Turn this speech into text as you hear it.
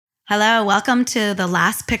Hello, welcome to the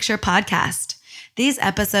Last Picture podcast. These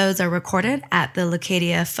episodes are recorded at the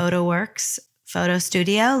Leucadia PhotoWorks photo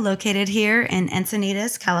studio located here in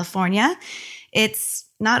Encinitas, California. It's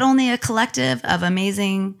not only a collective of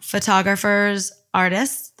amazing photographers,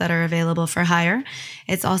 artists that are available for hire,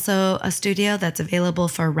 it's also a studio that's available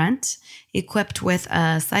for rent, equipped with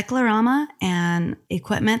a cyclorama and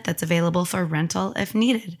equipment that's available for rental if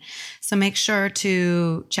needed. So make sure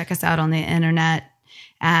to check us out on the internet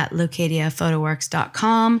at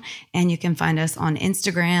leucadiaphotoworks.com, and you can find us on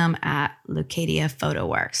Instagram at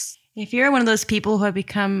leucadiaphotoworks. If you're one of those people who have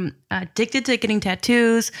become addicted to getting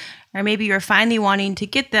tattoos, or maybe you're finally wanting to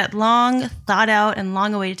get that long thought out and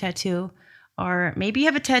long awaited tattoo, or maybe you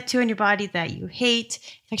have a tattoo on your body that you hate,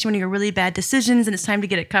 it's actually one of your really bad decisions and it's time to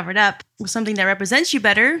get it covered up with something that represents you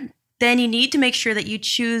better, then you need to make sure that you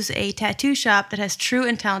choose a tattoo shop that has true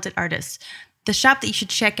and talented artists. The shop that you should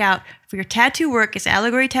check out for your tattoo work is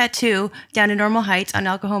Allegory Tattoo down in Normal Heights on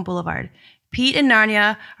El Cajon Boulevard. Pete and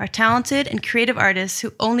Narnia are talented and creative artists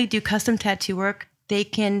who only do custom tattoo work. They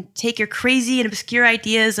can take your crazy and obscure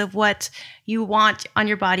ideas of what you want on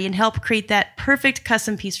your body and help create that perfect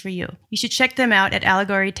custom piece for you. You should check them out at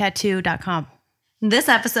allegorytattoo.com. This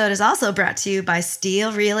episode is also brought to you by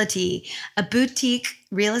Steel Realty, a boutique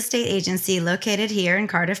real estate agency located here in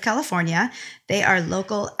Cardiff, California. They are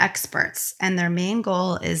local experts, and their main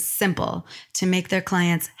goal is simple: to make their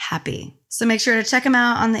clients happy. So make sure to check them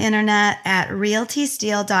out on the internet at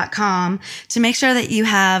realtysteel.com to make sure that you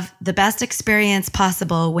have the best experience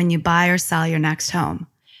possible when you buy or sell your next home.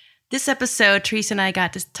 This episode, Teresa and I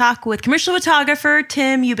got to talk with commercial photographer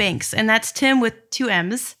Timm Eubanks, and that's Tim with 2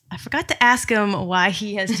 M's. I forgot to ask him why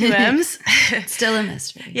he has 2 M's. Still a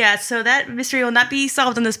mystery. Yeah, so that mystery will not be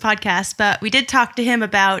solved on this podcast, but we did talk to him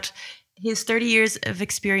about his 30 years of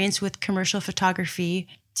experience with commercial photography.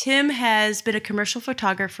 Tim has been a commercial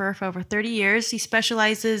photographer for over 30 years. He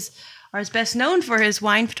specializes, or is best known for his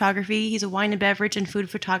wine photography. He's a wine and beverage and food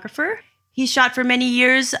photographer. He shot for many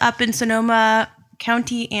years up in Sonoma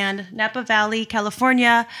County and Napa Valley,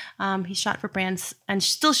 California. He shot for brands and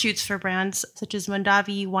still shoots for brands such as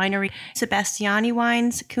Mondavi Winery, Sebastiani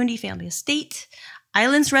Wines, Kundi Family Estate,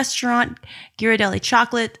 Islands Restaurant, Ghirardelli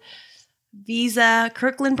Chocolate, Visa,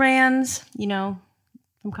 Kirkland brands, from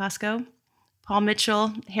Costco, Paul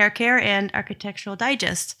Mitchell Hair Care, and Architectural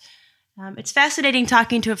Digest. It's fascinating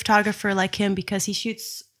talking to a photographer like him because he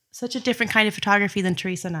shoots such a different kind of photography than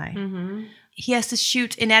Teresa and I. Mm-hmm. He has to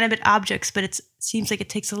shoot inanimate objects, but it seems like it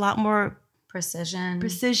takes a lot more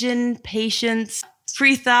precision, patience,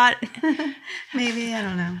 free thought. Maybe, I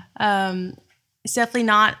don't know. It's definitely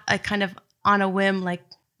not a kind of on a whim. Like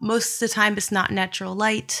most of the time, it's not natural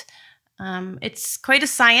light. It's quite a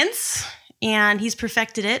science, and he's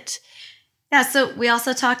perfected it. Yeah, so we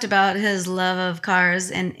also talked about his love of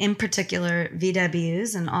cars, and in particular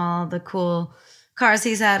VWs and all the cool cars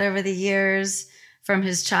he's had over the years from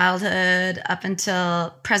his childhood up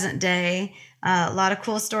until present day. A lot of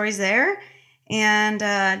cool stories there, and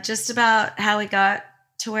just about how he got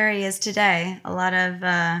to where he is today. A lot of,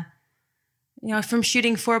 from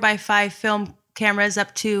shooting 4x5 film cameras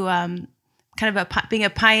up to kind of being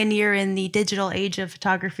a pioneer in the digital age of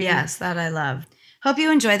photography. Yes, that I love. Hope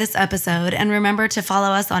you enjoy this episode, and remember to follow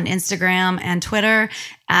us on Instagram and Twitter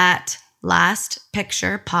at Last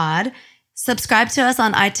Picture Pod. Subscribe to us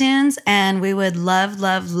on iTunes, and we would love,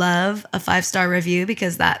 love, love a 5-star review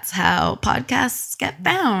because that's how podcasts get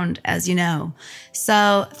found, as you know.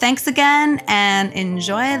 So thanks again, and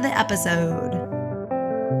enjoy the episode.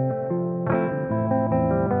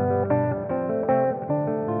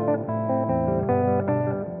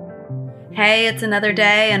 Hey, it's another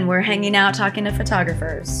day, and we're hanging out talking to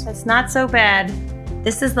photographers. That's not so bad.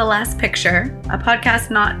 This is The Last Picture, a podcast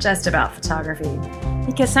not just about photography.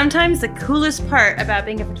 Because sometimes the coolest part about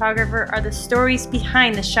being a photographer are the stories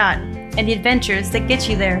behind the shot and the adventures that get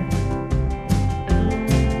you there.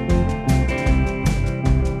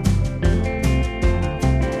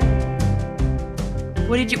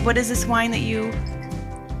 What is this wine that you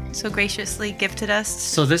so graciously gifted us?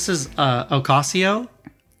 So this is Ocasio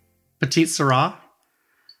Petite Syrah,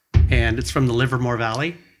 and it's from the Livermore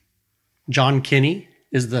Valley. John Kinney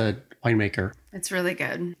is the winemaker. It's really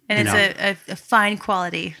good. And it's a fine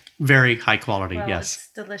quality. Very high quality, well, yes. It's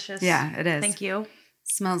delicious. Yeah, it is. Thank you.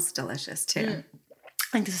 Smells delicious, too.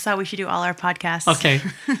 I think this is how we should do all our podcasts. Okay.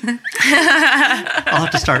 I'll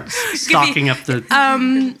have to start stocking up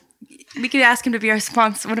the... we could ask him to be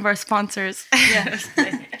one of our sponsors. Yes.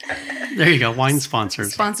 There you go, wine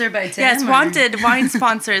sponsors. Sponsored by Tim. Yes, wanted wine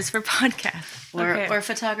sponsors for podcasts. Or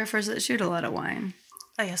photographers that shoot a lot of wine.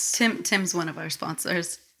 Oh, yes. Tim's one of our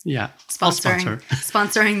sponsors. Yeah. I'll sponsor.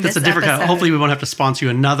 Sponsoring That's this a different episode. kind. Hopefully we won't have to sponsor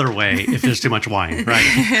you another way if there's too much wine, right?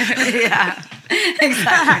 Yeah,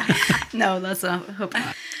 exactly. No, let's not hope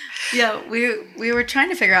not. Yeah, we were trying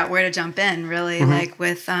to figure out where to jump in, really, like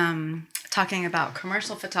with talking about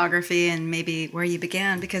commercial photography and maybe where you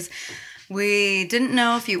began, because we didn't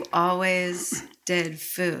know if you always did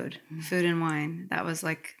food and wine. That was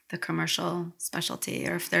like the commercial specialty,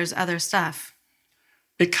 or if there's other stuff.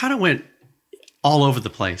 It kind of went all over the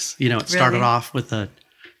place. It started Really? off with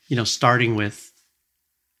starting with,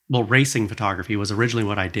 racing photography was originally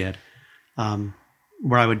what I did,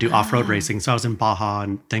 where I would do off-road racing. So I was in Baja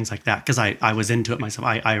and things like that because I was into it myself.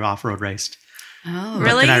 I off-road raced. Oh, But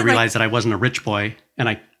Really? then I Like- realized that I wasn't a rich boy and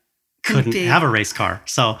I couldn't be. have a race car.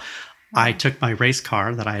 So I took my race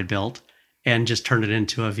car that I had built and just turned it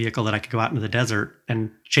into a vehicle that I could go out into the desert and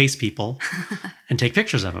chase people and take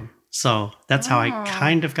pictures of them. So that's how I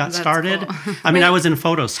kind of got That's started. cool. I mean, I was in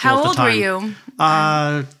photo school How at the old were time. you?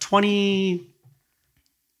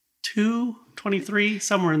 22, 23,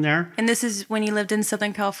 somewhere in there. And this is when you lived in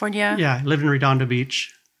Southern California? Yeah, I lived in Redondo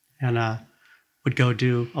Beach and would go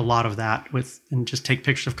do a lot of that and just take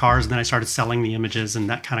pictures of cars. And then I started selling the images and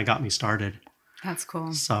that kind of got me started. that's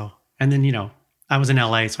cool. So, and then, I was in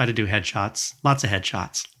LA, so I had to do headshots, lots of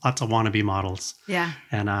wannabe models. Yeah.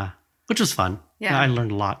 And, which was fun. Yeah. I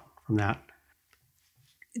learned a lot from that.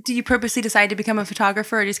 Did you purposely decide to become a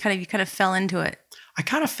photographer, or just you kind of fell into it? I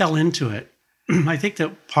kind of fell into it. I think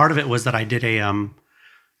that part of it was that I did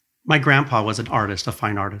my grandpa was an artist, a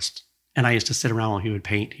fine artist. And I used to sit around while he would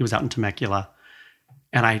paint. He was out in Temecula.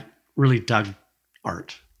 And I really dug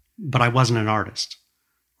art, but I wasn't an artist.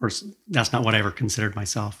 Or that's not what I ever considered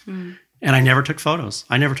myself. And I never took photos.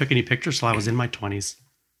 I never took any pictures till I was in my 20s.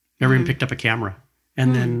 Never even picked up a camera.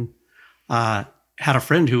 And then had a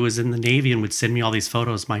friend who was in the Navy and would send me all these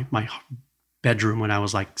photos. My bedroom when I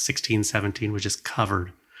was like 16, 17 was just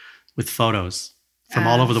covered with photos from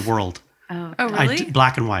all over the world. Oh, Oh, really?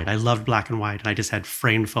 Black and white. I loved black and white. And I just had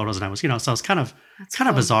framed photos. And I was, so it was kind of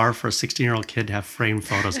cool. bizarre for a 16-year-old kid to have framed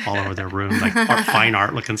photos all over their room, like fine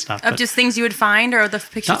art looking stuff. Of But just things you would find, or the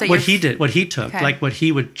pictures not that what you he did, what he took, Okay. like what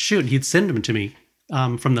he would shoot. He'd send them to me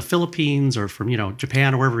from the Philippines or from,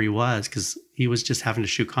 Japan or wherever he was, because he was just having to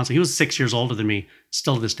shoot constantly. He was 6 years older than me,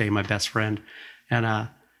 still to this day, my best friend. And oh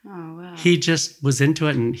wow. he just was into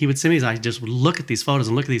it. And he would send me, I just would look at these photos.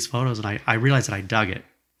 And I realized that I dug it.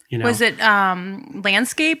 Was it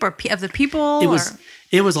landscape or of the people?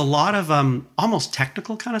 It was a lot of almost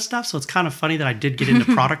technical kind of stuff. So it's kind of funny that I did get into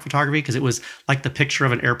product photography because it was like the picture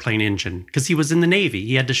of an airplane engine. Because he was in the Navy,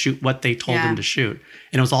 he had to shoot what they told him to shoot,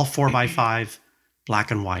 and it was all 4x5,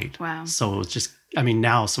 black and white. Wow. So it was just,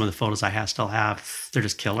 now some of the photos I still have, they're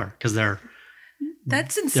just killer because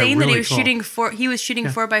That's insane that really he was cool. shooting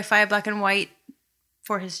 4x5 black and white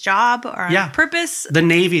for his job or on purpose. the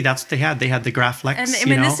Navy. That's what they had. They had the Graflex. And I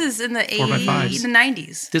mean, this is in the 4x5s. the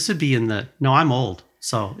 90s. This would be no, I'm old.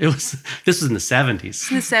 So this was in the 70s.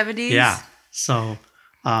 In the 70s. Yeah. So,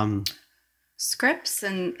 Scripps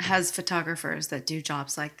and has photographers that do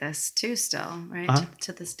jobs like this too still, right?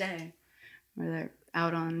 To this day. Where they're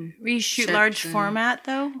out on We shoot ships large and- format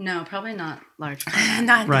though. No, probably not large format.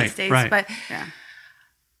 Not Right, these days, right. but Yeah.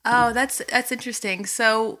 oh, that's interesting.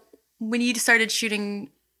 So when you started shooting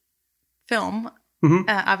film,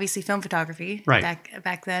 obviously film photography, Right.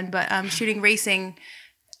 back then, but shooting racing,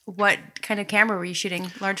 what kind of camera were you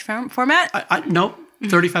shooting? Large format? Nope,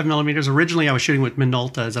 35 millimeters. Originally, I was shooting with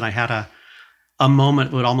Minoltas, and I had a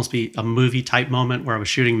moment, it would almost be a movie type moment where I was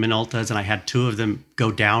shooting Minoltas, and I had two of them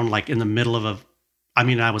go down like in the middle of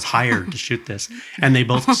I was hired to shoot this, and they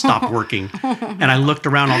both stopped working. And I looked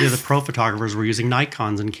around, all the other pro photographers were using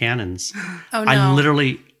Nikons and Canons. Oh no! I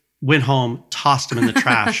literally went home, tossed them in the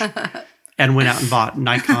trash, and went out and bought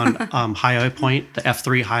Nikon high eye point, the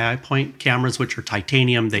F3 high eye point cameras, which are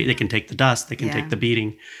titanium. They can take the dust, they can take the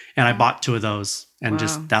beating. And I bought two of those, and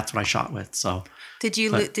just that's what I shot with. So Did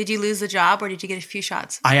you lose the job, or did you get a few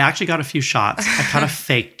shots? I actually got a few shots. I kind of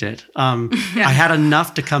faked it. I had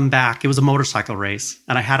enough to come back. It was a motorcycle race,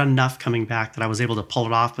 and I had enough coming back that I was able to pull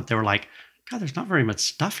it off. But they were like, God, there's not very much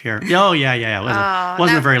stuff here. Oh, yeah. It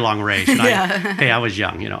wasn't a very long race. And I was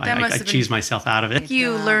young. I must have cheesed myself out of it.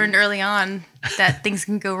 You learned early on that things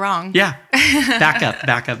can go wrong. Yeah. Back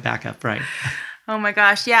up. Right. Oh my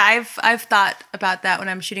gosh. Yeah, I've thought about that when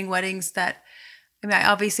I'm shooting weddings. That I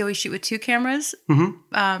obviously always shoot with two cameras.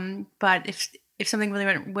 But if if something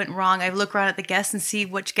really went wrong, I look around at the guests and see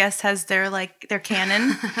which guest has their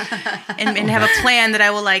Canon and have a plan that I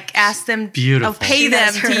will ask them. Beautiful. I'll pay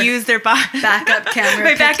them to use their backup camera.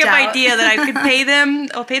 My backup idea that I could pay them.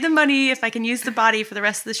 I'll pay them money if I can use the body for the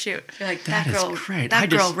rest of the shoot. You're like, that girl, is great. That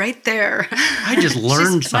girl right there. I just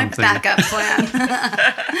learned something. My backup plan.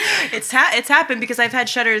 It's happened because I've had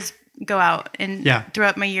shutters go out and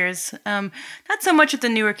throughout my years. Not so much with the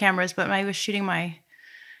newer cameras, but when I was shooting my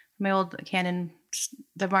old Canon,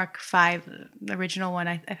 the Mark V, the original one,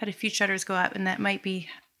 I've had a few shutters go out, and that might be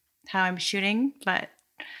how I'm shooting, but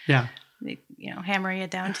hammering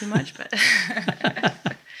it down too much. But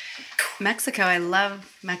Mexico, I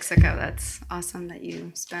love Mexico. That's awesome that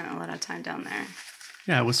you spent a lot of time down there.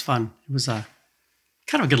 Yeah, it was fun. It was kind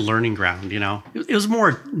of a good learning ground, It was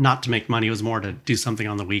more not to make money. It was more to do something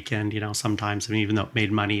on the weekend, sometimes. I mean, even though it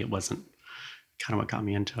made money, it wasn't kind of what got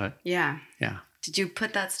me into it. Yeah. Yeah. Did you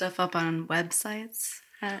put that stuff up on websites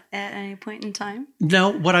at any point in time? No,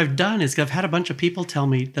 what I've done is I've had a bunch of people tell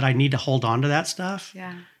me that I need to hold on to that stuff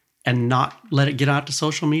and not let it get out to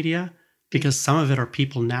social media, because some of it are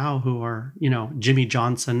people now who are, Jimmy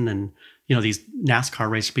Johnson and, these NASCAR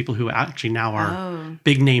racer people who actually now are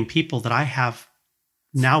big name people that I have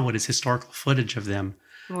now what is historical footage of them.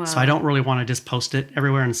 Wow. So I don't really want to just post it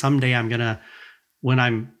everywhere. And someday I'm going to, when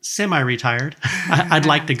I'm semi-retired, I'd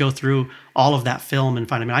like to go through all of that film and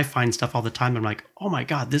find, I find stuff all the time. I'm like, oh my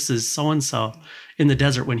God, this is so-and-so in the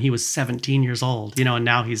desert when he was 17 years old, and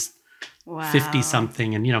now he's 50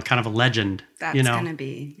 something and, kind of a legend. That's going to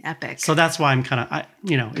be epic. So that's why I'm kind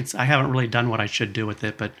of, I haven't really done what I should do with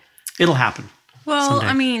it, but it'll happen. Well,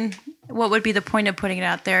 someday. What would be the point of putting it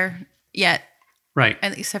out there yet? Right.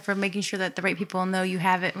 Except for making sure that the right people know you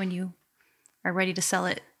have it when you are ready to sell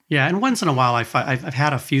it. Yeah, and once in a while, I've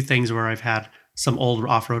had a few things where I've had some old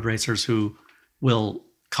off-road racers who will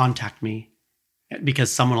contact me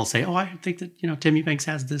because someone will say, "Oh, I think that Timm Eubanks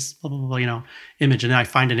has this blah blah blah image," and then I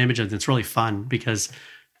find an image that's really fun because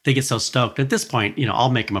they get so stoked. At this point,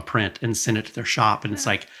 I'll make them a print and send it to their shop, and it's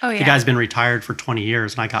like the guy's been retired for 20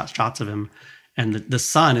 years, and I got shots of him, and the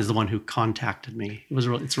son is the one who contacted me.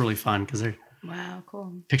 It's really fun because they're. Wow,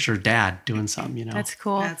 cool. Picture of dad doing something, That's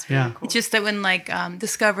cool. That's really cool. It's just that when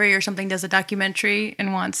Discovery or something does a documentary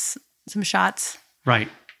and wants some shots. Right.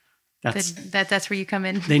 That's where you come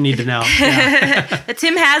in. They need to know. Yeah.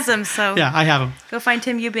 Timm has them, so yeah, I have them. Go find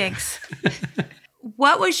Timm Eubanks.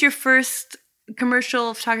 What was your first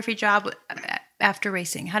commercial photography job after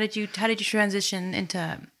racing? How did you transition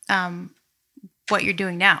into what you're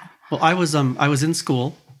doing now? Well, I was in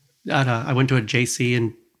school. I went to a JC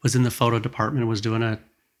and was in the photo department and was doing a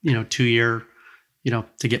 2-year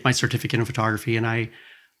to get my certificate in photography, and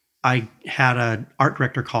I had an art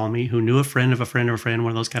director call me who knew a friend of a friend of a friend, one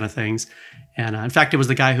of those kind of things. And in fact, it was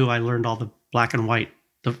the guy who I learned all the black and white,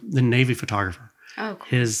 the Navy photographer. Oh, cool.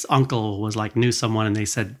 His uncle was knew someone, and they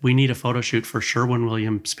said, we need a photo shoot for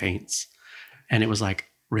Sherwin-Williams paints. And it was like,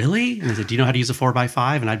 really? And they said, do you know how to use a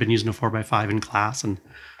 4x5? And I'd been using a 4x5 in class. And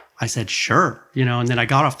I said, sure. And then I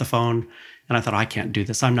got off the phone and I thought, I can't do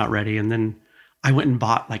this. I'm not ready. And then I went and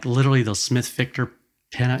bought literally those Smith Victor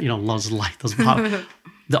pen, those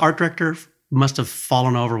the art director must have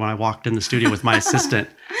fallen over when I walked in the studio with my assistant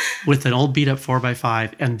with an old beat up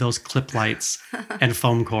 4x5 and those clip lights and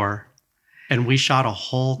foam core. And we shot a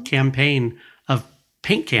whole campaign of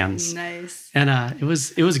paint cans. Nice. And it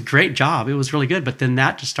was a great job. It was really good. But then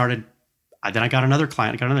that just started. Then I got another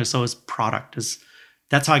client. So it was product.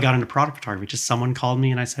 That's how I got into product photography. Just someone called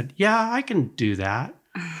me and I said, yeah, I can do that.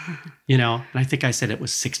 And I think I said it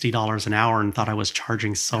was $60 an hour and thought I was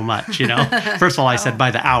charging so much, First of all, I said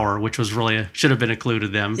by the hour, which was really, should have been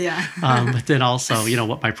included them. Yeah. But then also,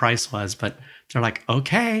 what my price was. But they're like,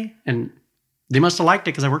 okay. And they must have liked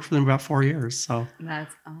it because I worked for them about 4 years. So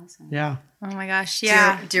that's awesome. Yeah. Oh my gosh.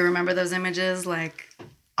 Yeah. Do you remember those images?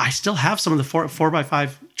 I still have some of the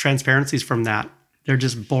 4x5 transparencies from that. They're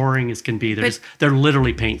just boring as can be. They're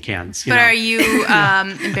literally paint cans. But are you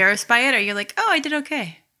embarrassed by it? Are you like, oh, I did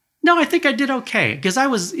okay? No, I think I did okay because I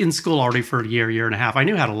was in school already for a year and a half. I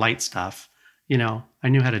knew how to light stuff. I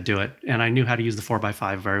knew how to do it, and I knew how to use the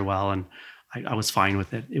 4x5 very well, and I was fine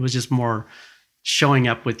with it. It was just more showing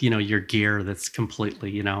up with your gear that's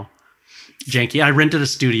completely janky. I rented a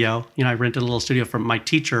studio. I rented a little studio from my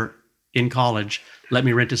teacher in college. Let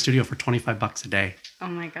me rent a studio for $25 a day. Oh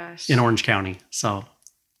my gosh. In Orange County. So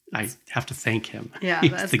I have to thank him. Yeah,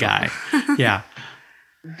 he's that's the guy. Yeah.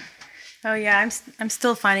 Oh yeah, I'm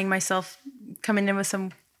still finding myself coming in with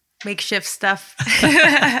some makeshift stuff.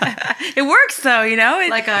 It works though, you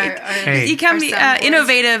can be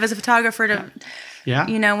innovative as a photographer to,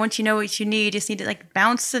 yeah. Once you know what you need, you just need to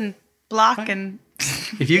bounce and block and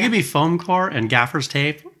if you give me foam core and gaffer's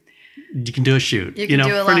tape, you can do a shoot. You can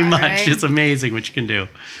do a pretty lot, much. right? It's amazing what you can do.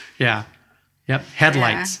 Yeah. Yep.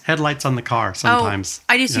 Headlights on the car sometimes.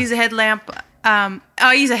 I just use a headlamp.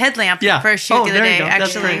 I use a headlamp for a shoot the other day.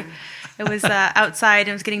 Actually, it was outside and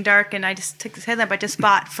it was getting dark, and I just took this headlamp I just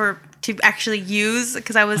bought to actually use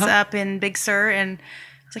because I was up in Big Sur, and I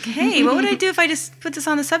was like, hey, what would I do if I just put this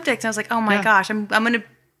on the subject? And I was like, oh my gosh, I'm gonna,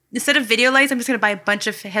 instead of video lights, I'm just gonna buy a bunch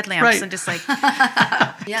of headlamps and just like.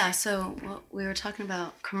 Yeah. So we were talking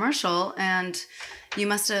about commercial, and you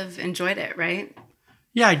must have enjoyed it, right?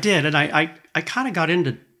 Yeah, I did, and I kind of got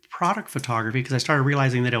into product photography because I started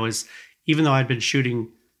realizing that it was, even though I'd been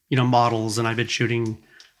shooting, models, and I'd been shooting,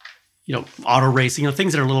 auto racing,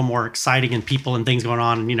 things that are a little more exciting and people and things going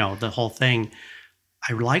on, and the whole thing.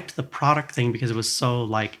 I liked the product thing because it was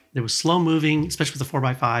so it was slow moving, especially with the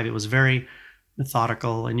 4x5. It was very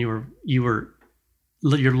methodical, and your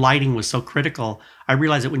lighting was so critical. I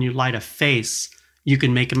realized that when you light a face, you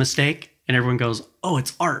can make a mistake, and everyone goes, "Oh,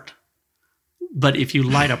 it's art." But if you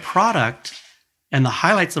light a product and the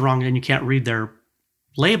highlight's the wrong and you can't read their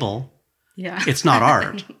label, it's not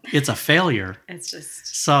art. It's a failure. It's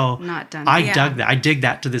just so not done. I dug that. I dig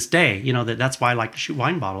that to this day. That's why I like to shoot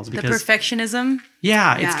wine bottles, because the perfectionism.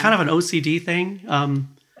 Yeah, it's kind of an OCD thing.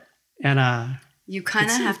 You kind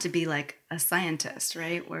of have to be like a scientist,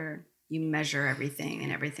 right? Where you measure everything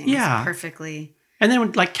and everything is perfectly. And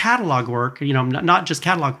then like catalog work, not just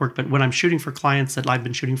catalog work, but when I'm shooting for clients that I've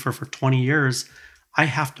been shooting for 20 years, I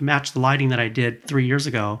have to match the lighting that I did 3 years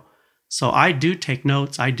ago. So I do take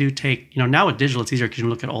notes. I do take, now with digital, it's easier because you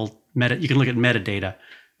can look at you can look at metadata.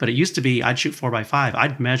 But it used to be I'd shoot 4x5.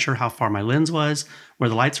 I'd measure how far my lens was, where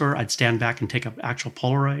the lights were. I'd stand back and take an actual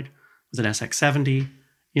Polaroid with an SX70,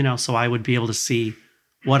 so I would be able to see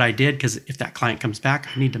what I did, because if that client comes back,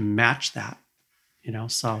 I need to match that,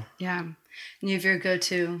 so. Yeah. And you have your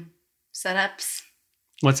go-to setups?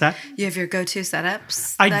 What's that? You have your go-to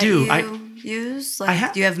setups? I do. You use?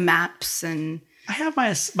 Do you have maps and... I have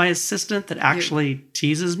my assistant that actually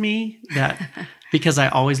teases me that because I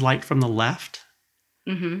always light from the left.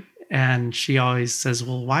 Mm-hmm. And she always says,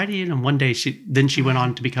 well, why do you? And one day she went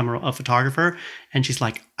on to become a photographer, and she's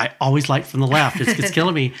like, I always light from the left. It's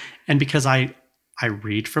killing me. And because I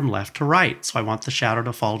read from left to right, so I want the shadow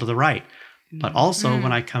to fall to the right. But also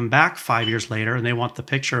when I come back 5 years later and they want the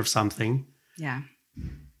picture of something,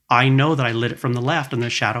 I know that I lit it from the left and the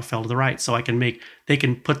shadow fell to the right. So they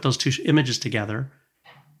can put those two images together,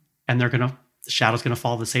 and the shadow's going to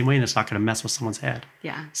fall the same way, and it's not going to mess with someone's head.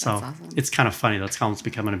 Yeah. So awesome. It's kind of funny. That's almost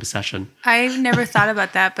become an obsession. I've never thought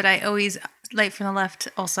about that, but I always light from the left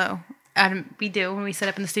also. We do when we set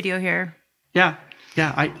up in the studio here. Yeah.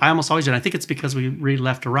 Yeah. I almost always do. I think it's because we read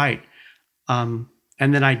left to right. And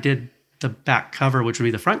then I did the back cover, which would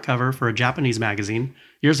be the front cover for a Japanese magazine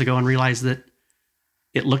years ago, and realized that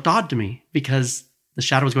it looked odd to me because the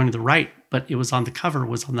shadow was going to the right, but it was on the cover,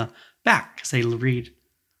 was on the back, because they read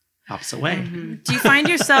opposite way. Mm-hmm. Do you find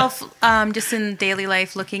yourself just in daily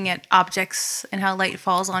life looking at objects and how light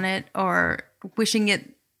falls on it, or wishing it?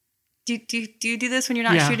 Do you do this when you're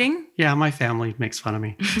not shooting? Yeah, my family makes fun of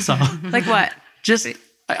me. So like what? Just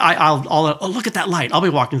I'll look at that light. I'll be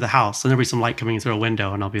walking to the house and there'll be some light coming through a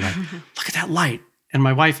window, and I'll be like, look at that light. And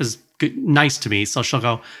my wife is nice to me, so she'll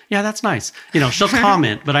go, yeah, that's nice. She'll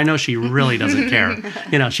comment, but I know she really doesn't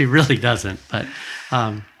care. She really doesn't. But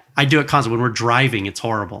I do it constantly. When we're driving, it's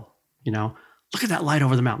horrible. Look at that light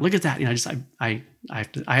over the mountain. Look at that. I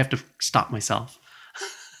have to stop myself.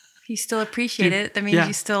 You still appreciate it. That means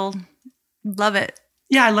you still love it.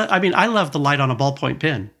 Yeah, I love the light on a ballpoint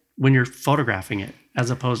pen when you're photographing it,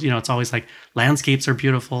 as opposed, it's always like landscapes are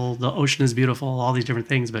beautiful, the ocean is beautiful, all these different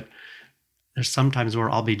things. But there's sometimes where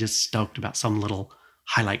I'll be just stoked about some little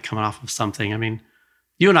highlight coming off of something. I mean,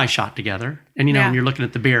 you and I shot together, and when you're looking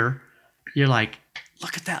at the beer, you're like,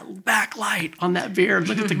 look at that backlight on that beer.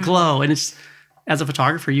 Look at the glow. And it's, as a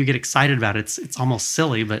photographer, you get excited about it. It's almost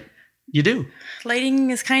silly, but you do.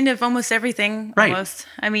 Lighting is kind of almost everything. Right. Almost.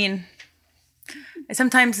 I mean,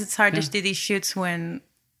 sometimes it's hard to do these shoots when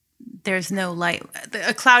there's no light.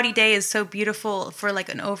 A cloudy day is so beautiful for like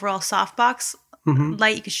an overall softbox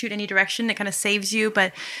light. You can shoot any direction. It kind of saves you.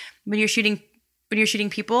 But when you're shooting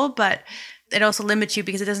people, but it also limits you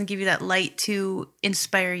because it doesn't give you that light to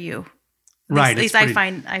inspire you. Right. At least I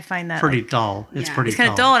find that pretty dull. It's pretty kind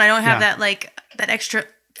of dull, and I don't have that extra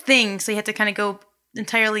thing. So you have to kind of go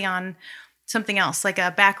entirely on something else, like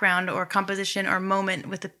a background or composition or moment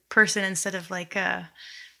with the person, instead of like that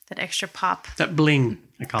extra pop. That bling,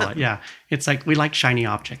 I call it. Yeah. It's like we like shiny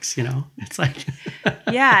objects, It's like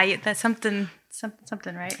yeah, that's something,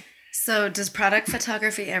 right? So does product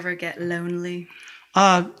photography ever get lonely?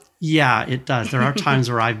 Yeah, it does. There are times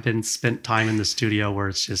where I've spent time in the studio where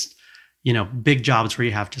it's just, big jobs where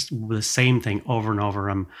you have just the same thing over and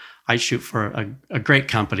over. I shoot for a great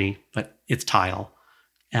company, but it's tile.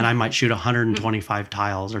 And I might shoot 125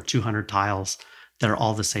 tiles or 200 tiles that are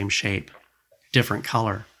all the same shape, different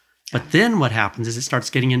color. But then what happens is it starts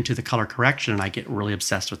getting into the color correction and I get really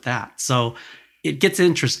obsessed with that. So it gets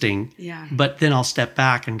interesting. Yeah. But then I'll step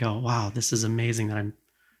back and go, wow, this is amazing that I'm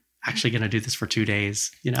actually going to do this for 2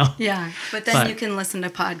 days, Yeah. But then you can listen to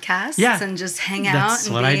podcasts and just hang out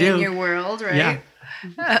and be in your world, right? Yeah.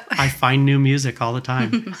 I find new music all the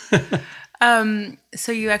time.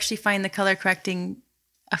 So you actually find the color correcting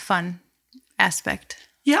a fun aspect?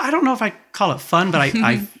 Yeah, I don't know if I call it fun, but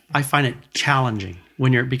I find it challenging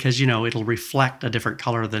because it'll reflect a different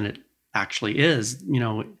color than it actually is.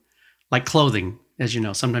 Like clothing, as you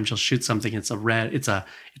know, sometimes you'll shoot something, it's a red, it's a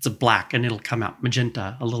black, and it'll come out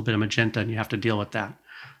magenta, a little bit of magenta, and you have to deal with that.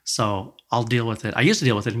 So I'll deal with it. I used to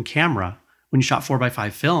deal with it in camera. When you shot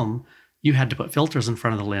 4x5 film, you had to put filters in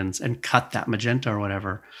front of the lens and cut that magenta or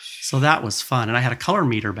whatever. So that was fun. And I had a color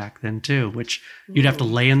meter back then too, which you'd have to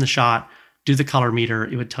lay in the shot, do the color meter.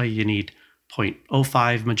 It would tell you need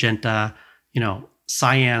 0.05 magenta,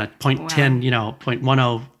 cyan at 0.10,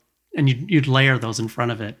 0.10, and you'd layer those in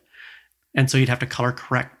front of it. And so you'd have to color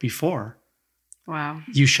correct before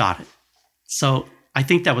you shot it. So I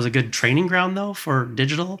think that was a good training ground though for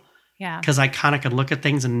digital. Yeah. Because I kind of could look at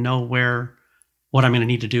things and know what I'm going to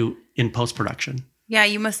need to do in post-production. Yeah,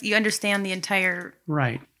 you understand the entire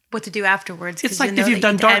what to do afterwards. It's like if you've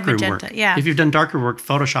done darkroom work. Yeah. If you've done darkroom work,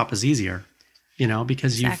 Photoshop is easier,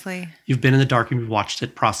 because you've been in the darkroom, you've watched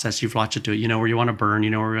it process, you've watched it do it. You know where you want to burn, you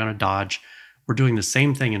know where you want to dodge. We're doing the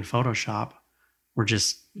same thing in Photoshop. We're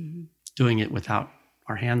just doing it without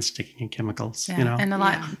our hands sticking in chemicals, and a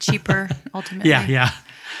lot cheaper ultimately. Yeah.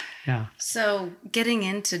 So getting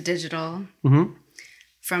into digital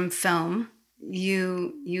from film,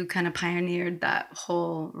 you kind of pioneered that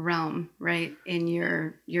whole realm, right? In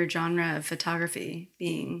your genre of photography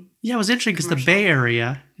being it was interesting because the Bay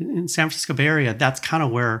Area, in San Francisco Bay Area, that's kind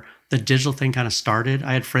of where the digital thing kind of started.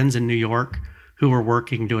 I had friends in New York who were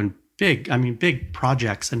doing big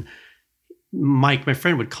projects, and Mike, my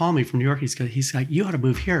friend, would call me from New York. He's like, you ought to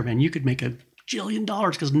move here, man. You could make $1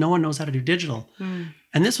 jillion because no one knows how to do digital. And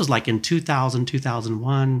this was like in 2000,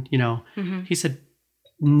 2001, he said,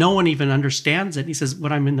 no one even understands it. He says,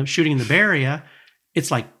 when I'm shooting in the Bay Area,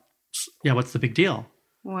 it's like, what's the big deal?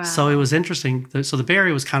 Wow. So it was interesting. So the Bay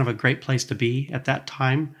Area was kind of a great place to be at that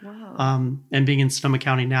time. Wow. And being in Sonoma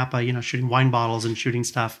County, Napa, shooting wine bottles and shooting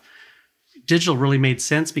stuff. Digital really made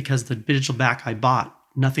sense because the digital back I bought,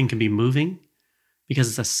 nothing can be moving because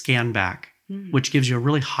it's a scan back, which gives you a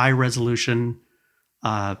really high resolution,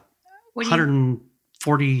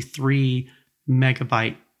 143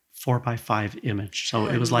 megabyte 4x5 image. So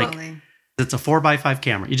it was like, it's a 4x5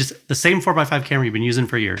 camera. The same 4x5 camera you've been using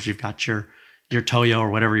for years. You've got your Toyo or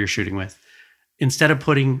whatever you're shooting with. Instead of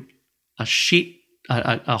putting a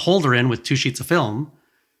holder in with 2 sheets of film,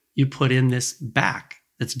 you put in this back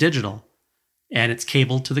that's digital and it's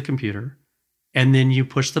cabled to the computer. And then you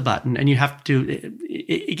push the button and you have to,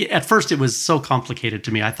 at first it was so complicated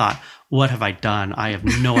to me. I thought, what have I done? I have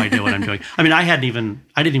no idea what I'm doing. I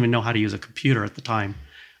didn't even know how to use a computer at the time.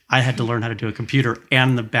 I had to learn how to do a computer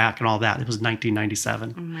and the back and all that. It was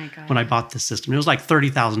 1997 when I bought this system. It was like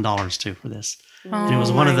 $30,000 too for this. And it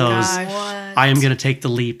was one of those, I am going to take the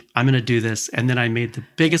leap. I'm going to do this. And then I made the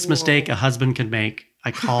biggest mistake a husband could make.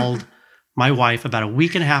 I called my wife about a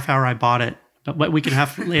week and a half after I bought it. But a week and a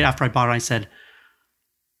half late after I bought it, I said,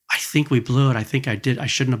 I think we blew it. I think I did. I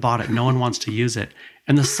shouldn't have bought it. No one wants to use it.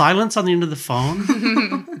 And the silence on the end of the phone,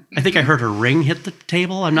 I think I heard her ring hit the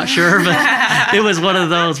table. I'm not sure, but it was one of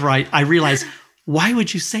those where I realized, why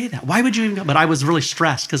would you say that? Why would you even go? But I was really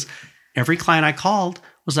stressed because every client I called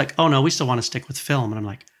was like, oh no, we still want to stick with film. And I'm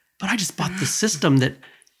like, but I just bought the system that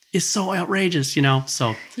is so outrageous,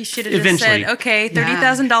 So you should have just said, okay,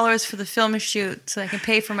 $30,000 for the film shoot so I can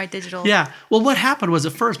pay for my digital. Yeah. Well, what happened was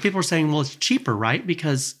at first people were saying, well, it's cheaper, right?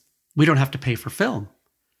 Because we don't have to pay for film.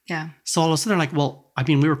 Yeah. So all of a sudden they're like, well,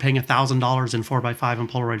 we were paying $1,000 in 4x5 and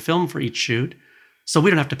Polaroid film for each shoot. So we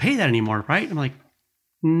don't have to pay that anymore, right? I'm like,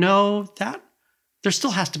 no, there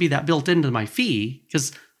still has to be that built into my fee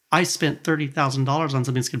because I spent $30,000 on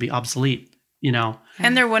something that's going to be obsolete,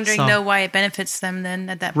 And they're wondering though why it benefits them then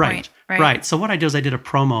at that point. Right. So what I did is I did a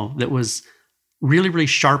promo that was really, really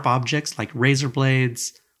sharp objects like razor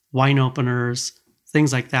blades, wine openers,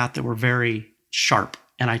 things like that were very sharp.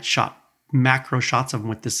 And I shot macro shots of them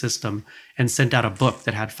with this system and sent out a book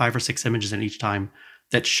that had 5 or 6 images in each time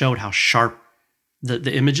that showed how sharp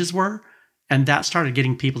the images were. And that started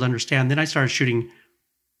getting people to understand. Then I started shooting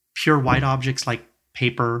pure white objects like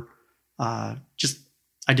paper. I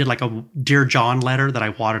did like a Dear John letter that I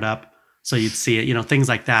wadded up so you'd see it, things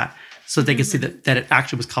like that. So they could see that it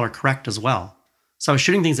actually was color correct as well. So I was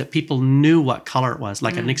shooting things that people knew what color it was,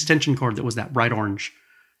 like an extension cord that was that bright orange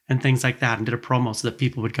and things like that, and did a promo so that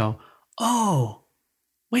people would go, oh,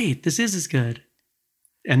 wait, this is as good.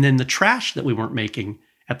 And then the trash that we weren't making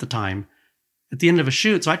at the time, at the end of a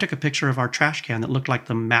shoot, so I took a picture of our trash can that looked like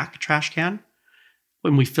the Mac trash can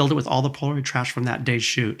when we filled it with all the Polaroid trash from that day's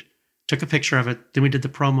shoot. Took a picture of it. Then we did the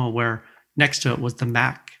promo where next to it was the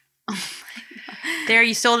Mac. Oh my God. There,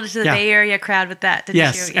 you sold it to the Bay Area crowd with that, didn't you?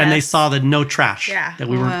 Yes, and they saw the no trash. Yeah. That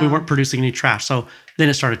we weren't producing any trash. So then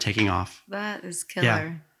it started taking off. That is killer.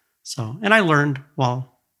 Yeah. So, and I learned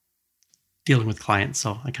while dealing with clients.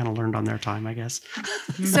 So I kind of learned on their time, I guess.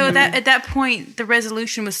 So at that point, the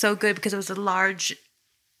resolution was so good because it was a large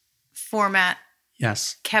format.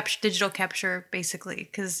 Yes. Digital capture, basically.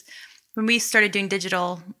 Because when we started doing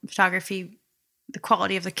digital photography, the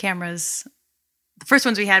quality of the cameras, the first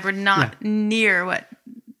ones we had were not near what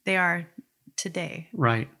they are today.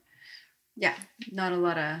 Right. Yeah. Not a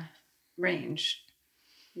lot of range.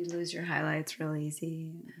 You lose your highlights real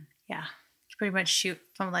easy. Yeah. You pretty much shoot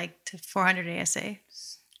from to 400 ASA.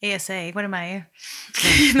 ASA, what am I?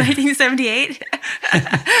 1978?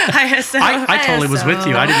 ISO. I totally was with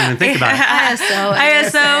you. I didn't even think about it.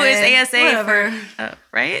 ISO is ASA. Whatever.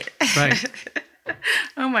 Right? Right.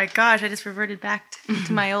 Oh my gosh, I just reverted back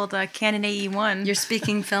to my old Canon AE1. You're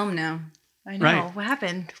speaking film now. I know. Right. What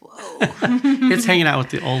happened? Whoa. It's hanging out with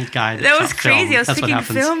the old guy. That was crazy. Film. I was speaking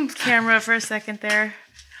film camera for a second there.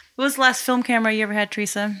 What was the last film camera you ever had,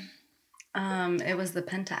 Teresa? It was the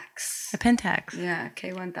Pentax. A Pentax? Yeah,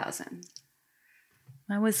 K1000.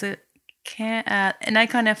 That was an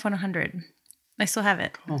Nikon F100. I still have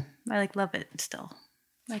it. Cool. I love it still.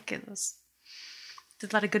 It did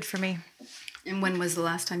a lot of good for me. And when was the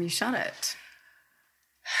last time you shot it?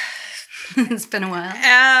 It's been a while.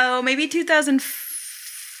 Oh, maybe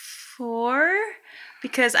 2004,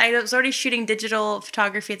 because I was already shooting digital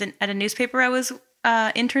photography at a newspaper I was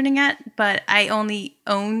interning at, but I only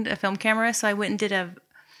owned a film camera, so I went and did a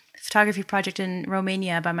photography project in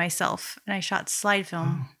Romania by myself, and I shot slide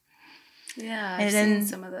film. Oh. Yeah, I've seen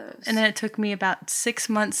some of those. And then it took me about 6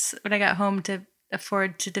 months when I got home to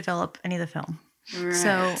afford to develop any of the film. Right.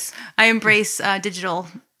 So I embrace digital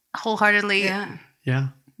wholeheartedly. Yeah. Yeah.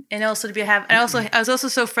 And also I was also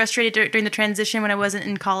so frustrated during the transition when I wasn't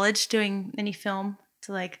in college doing any film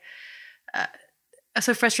to I was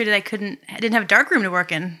so frustrated I didn't have a darkroom to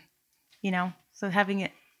work in, So having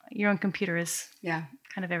your own computer is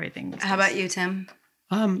kind of everything. How about you, Tim?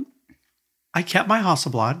 I kept my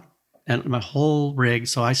Hasselblad and my whole rig,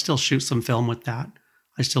 so I still shoot some film with that.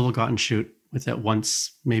 I still will go out and shoot with it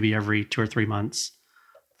once, maybe every 2 or 3 months.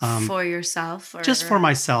 For yourself? Or? Just for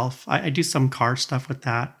myself. I do some car stuff with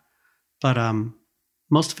that. But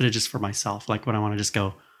most of it is just for myself. Like when I want to just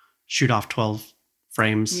go shoot off 12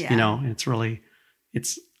 frames, it's really,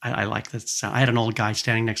 I like this sound. I had an old guy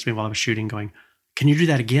standing next to me while I was shooting going, can you do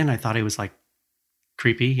that again? I thought he was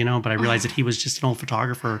creepy, but I realized that he was just an old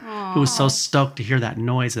photographer who was so stoked to hear that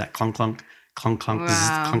noise, that clunk, clunk, clunk, clunk,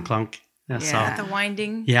 wow. clunk, clunk. Yeah, so, the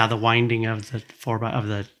winding. Yeah, the winding of the 2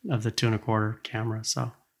 1/4 camera.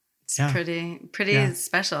 So it's pretty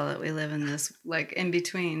special that we live in this in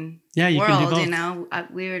between you world. Can do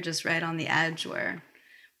both. We were just right on the edge where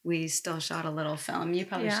we still shot a little film. You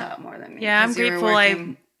probably shot more than me. Yeah, I'm grateful.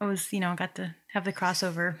 I was got to have the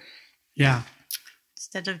crossover. Yeah.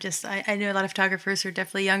 Instead of just, I knew a lot of photographers who are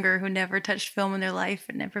definitely younger who never touched film in their life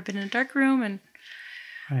and never been in a dark room, and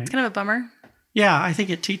it's kind of a bummer. Yeah, I think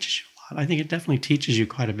it teaches you a lot. I think it definitely teaches you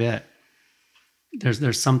quite a bit.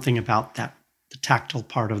 There's something about the tactile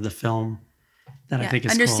part of the film that I think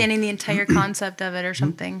is understanding cool. the entire concept of it or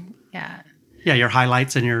something. Yeah. Yeah, your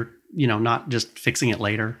highlights and your, not just fixing it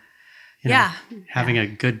later. Having a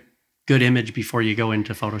good image before you go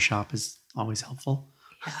into Photoshop is always helpful.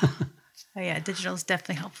 Yeah. Oh yeah, digital is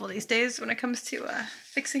definitely helpful these days when it comes to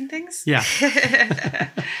fixing things. Yeah.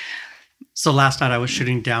 So last night I was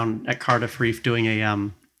shooting down at Cardiff Reef doing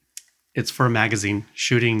it's for a magazine,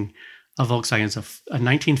 shooting a Volkswagen. It's a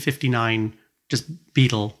 1959 just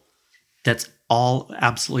Beetle that's all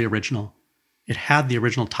absolutely original. It had the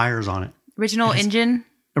original tires on it. Original engine?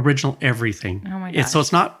 Original everything. Oh my gosh. So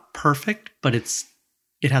it's not perfect, but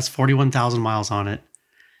it has 41,000 miles on it.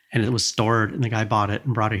 And it was stored, and the guy bought it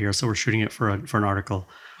and brought it here. So we're shooting it for an article.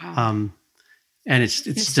 Wow. And it's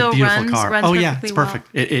just a beautiful car. Oh yeah, it's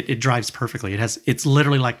perfect. Well. It drives perfectly. It's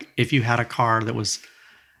literally like if you had a car that was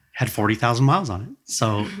had 40,000 miles on it.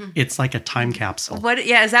 So it's like a time capsule.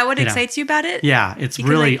 Is that what excites you about it? Yeah, it's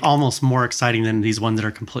really almost more exciting than these ones that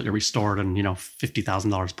are completely restored and,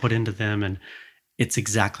 $50,000 put into them. And it's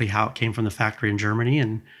exactly how it came from the factory in Germany.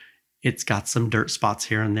 And it's got some dirt spots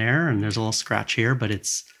here and there, and there's a little scratch here, but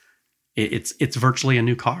it's virtually a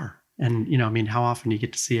new car. And, how often do you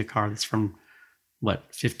get to see a car that's from,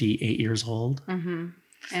 58 years old? Mm-hmm.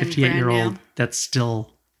 58-year-old that's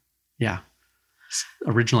still,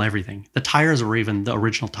 original everything. The tires were even the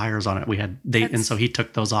original tires on it. And so he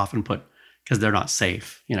took those off and put, because they're not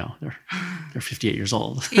safe, they're 58 years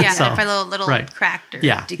old. Yeah, so, if a little cracked or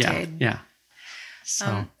decayed. Yeah.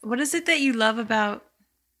 So what is it that you love about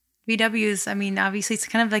VWs? I mean, obviously it's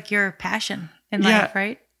kind of like your passion in life,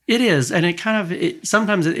 right? It is. And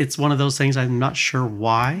sometimes it's one of those things, I'm not sure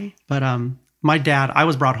why, but my dad, I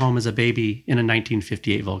was brought home as a baby in a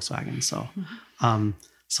 1958 Volkswagen. So,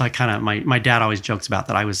 so I my dad always jokes about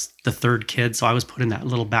that. I was the third kid. So I was put in that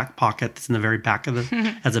little back pocket that's in the very back of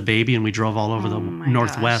as a baby. And we drove all over the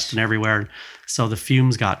Northwest and everywhere. So the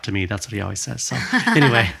fumes got to me. That's what he always says. So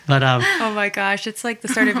anyway, but, oh my gosh, it's like the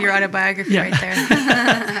start of your autobiography right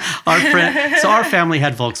there. Our family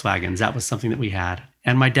had Volkswagens. That was something that we had.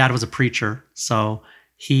 And my dad was a preacher. So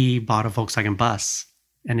he bought a Volkswagen bus.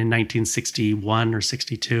 And in 1961 or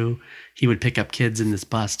 62, he would pick up kids in this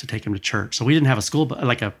bus to take them to church. So we didn't have a school bus,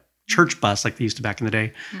 like a church bus like they used to back in the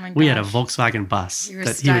day. We had a Volkswagen bus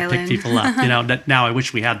that he would pick people up. Now I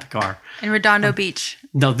wish we had the car. In Redondo Beach.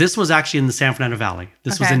 No, this was actually in the San Fernando Valley.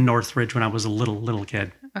 This was in Northridge when I was a little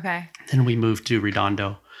kid. Okay. Then we moved to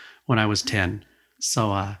Redondo when I was 10.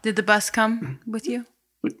 So did the bus come with you?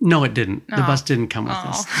 No, it didn't. The bus didn't come with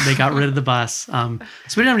us. They got rid of the bus. So we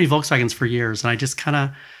didn't have any Volkswagens for years. And I just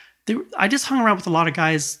I just hung around with a lot of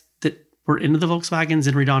guys that were into the Volkswagens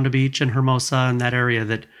in Redondo Beach and Hermosa and that area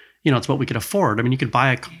that, it's what we could afford. I mean, you could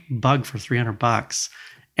buy a Bug for $300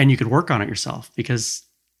 and you could work on it yourself because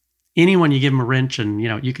anyone you give them a wrench and,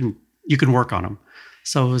 you can work on them.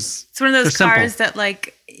 So it's one of those cars that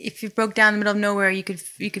if you broke down in the middle of nowhere, you could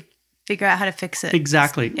figure out how to fix it.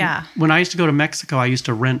 Exactly. Yeah. When I used to go to Mexico, I used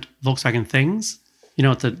to rent Volkswagen Things. The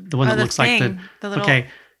one that looks thing. like the little. Okay.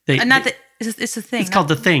 It's a thing. It's called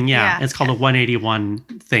the Thing. Yeah. It's called a 181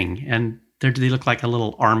 Thing, and they look like a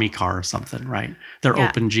little army car or something, right? They're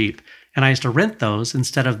open Jeep, and I used to rent those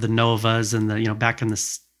instead of the Novas and the back in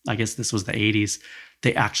the I guess this was the 80s.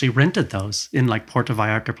 They actually rented those in like Puerto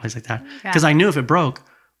Vallarta, a place like that, because I knew if it broke,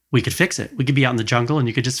 we could fix it. We could be out in the jungle and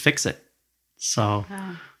you could just fix it. So.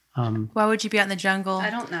 Wow. Why would you be out in the jungle? I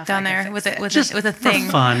don't know. Down there with a thing.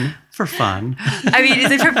 For fun. I mean,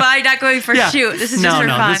 is it for fun? You're not going for shoot. This is just for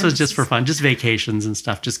fun. No, this was just for fun. Just vacations and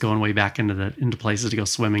stuff. Just going way back into places to go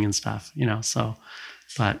swimming and stuff. So,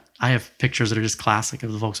 but I have pictures that are just classic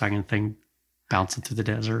of the Volkswagen Thing bouncing through the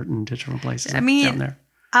desert and different places. I mean, down there.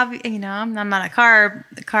 I'm not a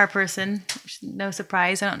car person. No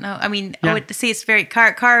surprise. I don't know. I mean, I would say it's very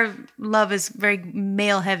car love is very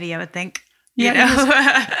male heavy. I would think.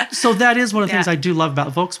 So that is one of the things I do love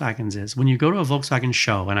about Volkswagens is when you go to a Volkswagen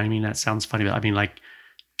show, and I mean, that sounds funny, but I mean, like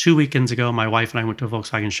 2 weekends ago, my wife and I went to a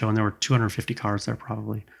Volkswagen show and there were 250 cars there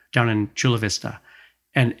probably down in Chula Vista.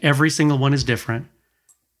 And every single one is different.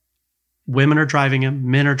 Women are driving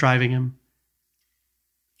them, men are driving them,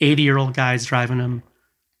 80-year-old guys driving them,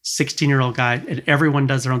 16-year-old guy, and everyone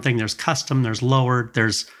does their own thing. There's custom, there's lowered,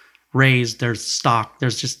 there's raised, there's stock,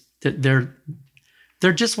 there's just,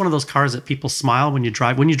 they're just one of those cars that people smile when you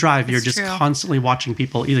drive. When you drive, you're just constantly watching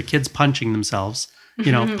people, either kids punching themselves,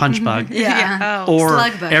 punch bug. Or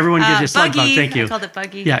slug bug. Everyone gives you a slug bug. Thank you. I called it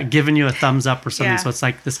buggy. Yeah, giving you a thumbs up or something. So it's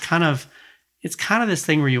like this it's kind of this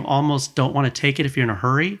thing where you almost don't want to take it if you're in a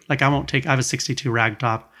hurry. Like I have a 62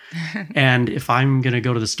 ragtop. And if I'm going to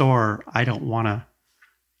go to the store, I don't want to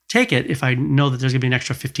take it if I know that there's going to be an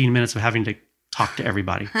extra 15 minutes of having to talk to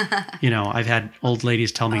everybody. I've had old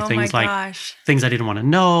ladies tell me things like things I didn't want to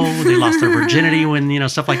know. They lost their virginity when,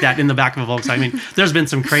 stuff like that in the back of a Volkswagen. I mean, there's been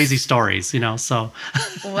some crazy stories, so.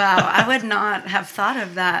 Wow. I would not have thought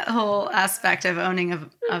of that whole aspect of owning a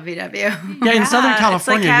VW. Yeah. In Southern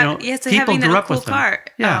California, people grew up with them. Car.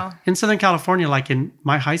 Yeah. In Southern California, like in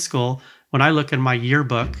my high school, when I look in my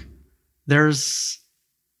yearbook, there's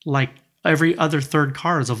like every other third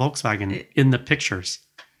car is a Volkswagen in the pictures.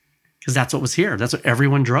 Because that's what was here. That's what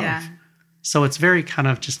everyone drove. Yeah. So it's very kind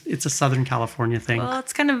of it's a Southern California thing. Well,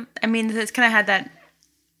 it's kind of had that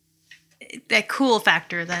cool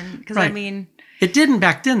factor then. Because I mean. It didn't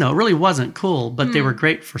back then though. It really wasn't cool, but they were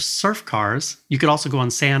great for surf cars. You could also go on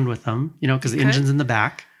sand with them, because the engine's in the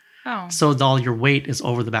back. Oh. So all your weight is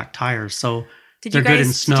over the back tires. So Did they're good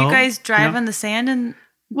in snow. Did you guys drive on the sand?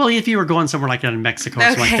 Well, if you were going somewhere like in Mexico or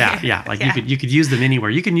something like that, yeah, like you could use them anywhere.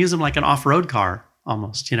 You can use them like an off-road car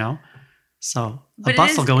almost, So a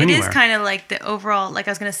bus will go anywhere. It is kind of like the overall, like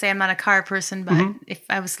I was going to say, I'm not a car person, but if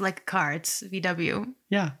I was like a car, it's VW.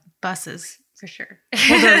 Yeah. Buses, for sure.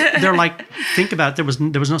 Well, they're like, think about it.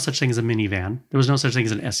 There was no such thing as a minivan. There was no such thing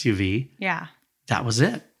as an SUV. Yeah. That was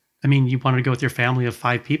it. I mean, you wanted to go with your family of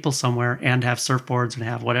 5 people somewhere and have surfboards and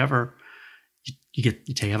have whatever. You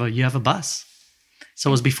have a bus. So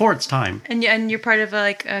it was before its time. And you're part of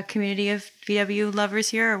a community of VW lovers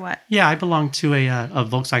here, or what? Yeah, I belong to a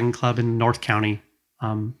Volkswagen club in North County.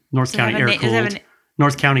 North County air cooled.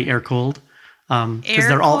 North County air cooled. Because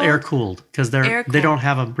they're all air cooled. Because they don't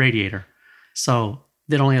have a radiator, so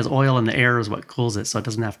it only has oil, and the air is what cools it. So it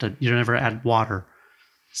doesn't have to. You don't ever add water.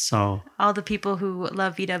 So all the people who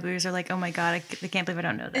love VWs are like, oh my God, I can't believe I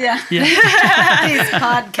don't know that. Yeah. These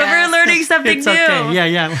podcasts. But we're learning something it's new.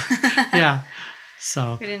 Okay. Yeah.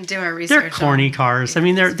 So we didn't do our research. They're corny cars. I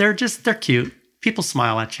mean, they're cute. People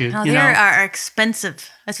smile at you. No, they are expensive.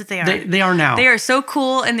 That's what they are. They are now. They are so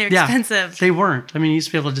cool and they're expensive. They weren't. I mean, you used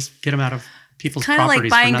to be able to just get them out of people's properties. Kind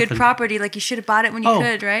of like buying good property. Like you should have bought it when you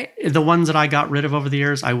could, right? The ones that I got rid of over the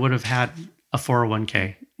years, I would have had a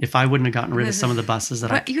 401k. If I wouldn't have gotten rid of some of the buses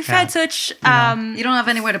that you've had such you don't have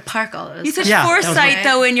anywhere to park all those. You such foresight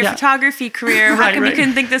though in your photography career. How come you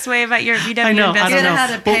couldn't think this way about your VW investment? You would have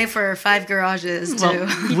had to pay for 5 garages too.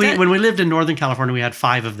 When we lived in Northern California, we had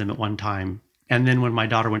 5 of them at one time. And then when my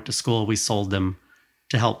daughter went to school, we sold them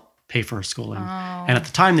to help pay for her schooling. And at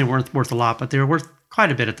the time, they weren't worth a lot, but they were worth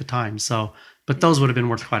quite a bit at the time. So, but those would have been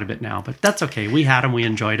worth quite a bit now. But that's okay. We had them, we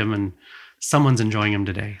enjoyed them, and someone's enjoying them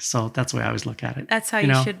today. So that's the way I always look at it. That's how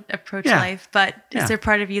you should approach life. But is there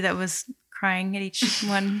part of you that was crying at each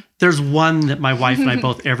one? There's one that my wife and I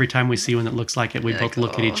both, every time we see one that looks like it, we both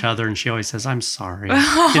look at each other, and she always says, I'm sorry.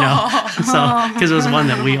 So, because it was one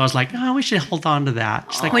that I was like, we should hold on to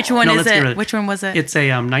that. She's like, which one is it? Which one was it? It's a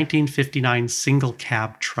 1959 single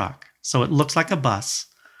cab truck. So it looks like a bus.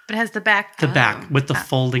 But it has the back. The back with the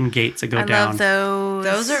folding gates that go down. I love those.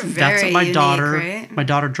 Those are very That's what my daughter, right? My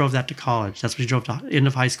daughter drove that to college. That's what she drove to end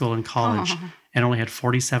of high school and college, and only had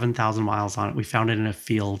 47,000 miles on it. We found it in a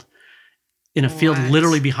field.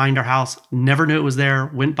 Literally behind our house. Never knew it was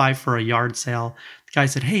there. Went by for a yard sale. The guy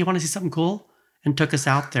said, hey, you want to see something cool? And took us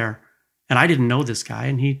out there. And I didn't know this guy.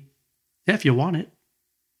 And if you want it.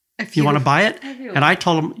 If you want to buy it. And I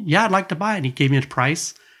told him, yeah, I'd like to buy it. And he gave me a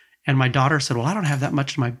price. And my daughter said, well, I don't have that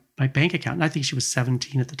much in my bank account. And I think she was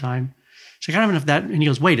 17 at the time. She's like, I don't have enough of that. And he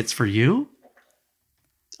goes, wait, it's for you?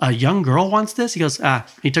 A young girl wants this? He goes,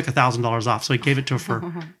 he took $1,000 off. So he gave it to her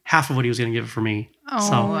for half of what he was going to give it for me.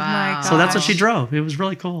 Oh, my gosh. So that's what she drove. It was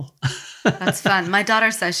really cool. That's fun. My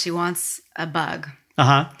daughter says she wants a bug.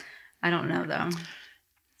 I don't know, though.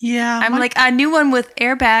 Yeah. I'm like, a new one with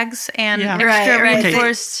airbags and extra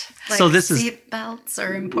reinforced. Like, so this seat belts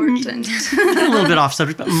are important. A little bit off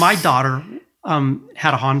subject, but my daughter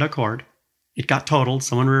had a Honda Accord. It got totaled.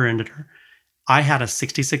 Someone rear-ended her. I had a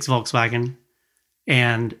 66 Volkswagen,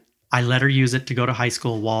 and I let her use it to go to high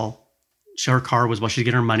school while her car was, she'd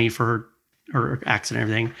get her money for her accident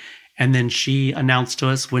and everything. And then she announced to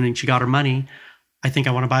us when she got her money, I think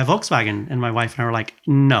I want to buy a Volkswagen. And my wife and I were like,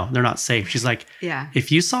 no, they're not safe. She's like,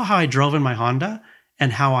 if you saw how I drove in my Honda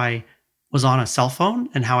and how I was on a cell phone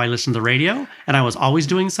and how I listened to the radio and I was always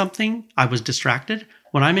doing something, I was distracted.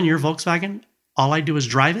 When I'm in your Volkswagen, all I do is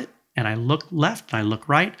drive it and I look left and I look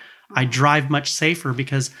right. I drive much safer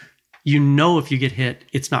because if you get hit,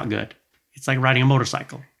 it's not good. It's like riding a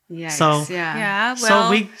motorcycle. Yes, so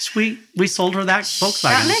we sold her that Volkswagen.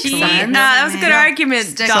 That makes sense. That was a good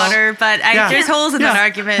argument, daughter. But there's holes in that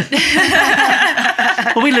argument.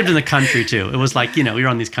 Well, we lived in the country too. It was like you're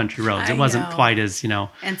on these country roads. It wasn't quite as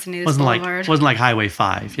Encinitas wasn't Boulevard. wasn't like Highway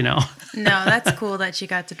 5. No, that's cool that she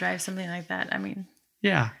got to drive something like that. I mean,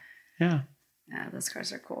 yeah, those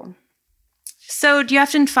cars are cool. So, do you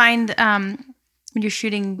often find when you're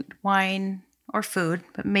shooting wine or food,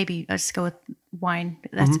 but maybe let's go with wine.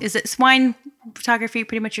 Is it wine photography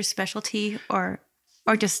pretty much your specialty, or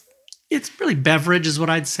just? It's really beverage is what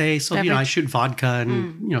I'd say. So beverage? I shoot vodka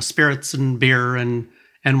and spirits and beer and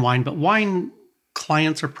wine. But wine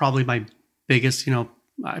clients are probably my biggest.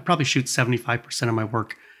 I probably shoot 75% of my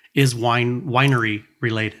work is winery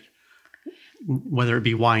related, whether it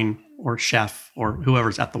be wine or chef or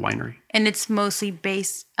whoever's at the winery. And it's mostly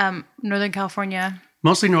based Northern California.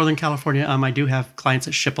 Mostly Northern California. I do have clients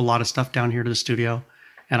that ship a lot of stuff down here to the studio,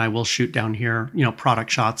 and I will shoot down here, product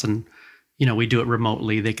shots, and, we do it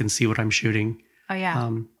remotely. They can see what I'm shooting. Oh, yeah.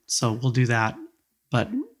 So we'll do that. But,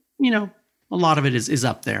 a lot of it is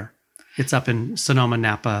up there. It's up in Sonoma,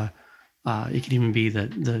 Napa, It could even be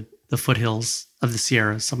the foothills of the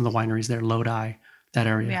Sierras, some of the wineries there, Lodi, that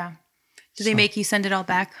area. Yeah. Do they make you send it all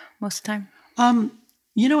back most of the time?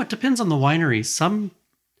 It depends on the winery. Some,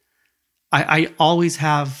 I always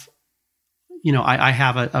have, I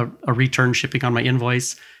have a return shipping on my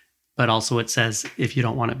invoice, but also it says, if you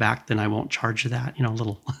don't want it back, then I won't charge you that, a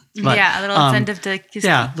little. But, a little incentive to just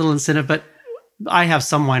a little incentive. But I have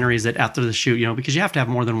some wineries that after the shoot, because you have to have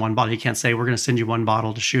more than one bottle. You can't say, we're going to send you one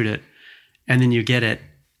bottle to shoot it, and then you get it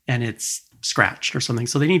and it's scratched or something.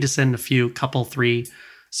 So they need to send a couple, 3.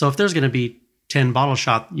 So if there's going to be 10 bottle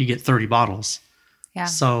shot, you get 30 bottles. Yeah.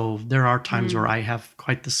 So there are times where I have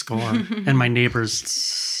quite the score, and my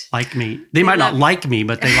neighbors like me. They might not like me,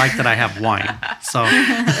 but they like that I have wine. So,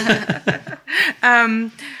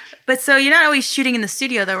 but so you're not always shooting in the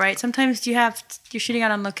studio, though, right? Sometimes you're shooting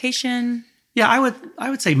out on location. Yeah, I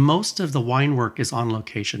would say most of the wine work is on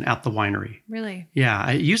location at the winery. Really? Yeah,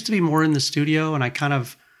 it used to be more in the studio, and I kind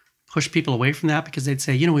of pushed people away from that because they'd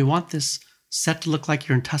say, we want this set to look like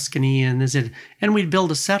you're in Tuscany, and we'd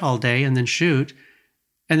build a set all day and then shoot.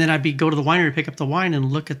 And then I'd go to the winery, pick up the wine, and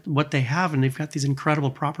look at what they have. And they've got these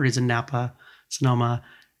incredible properties in Napa, Sonoma.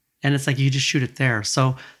 And it's like, you just shoot it there.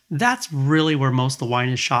 So that's really where most of the wine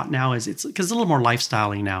is shot now. Because it's a little more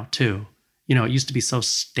lifestyle-y now, too. It used to be so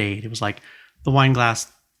staid. It was like the wine glass,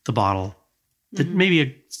 the bottle,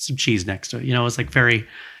 maybe some cheese next to it. It was like very,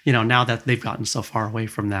 now that they've gotten so far away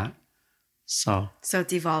from that. So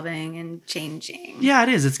it's evolving and changing. Yeah, it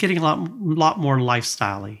is. It's getting a lot more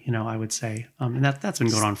lifestyle-y, I would say. And that's been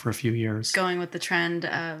going on for a few years. Going with the trend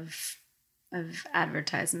of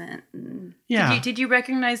advertisement. Yeah. Did you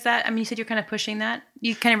recognize that? I mean, you said you're kind of pushing that.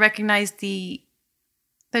 You kind of recognized the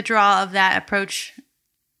draw of that approach.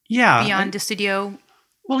 Yeah. Beyond the studio.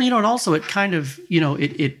 Well, and also it kind of,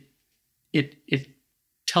 it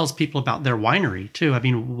tells people about their winery too. I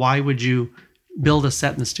mean, why would you build a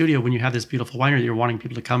set in the studio when you have this beautiful winery that you're wanting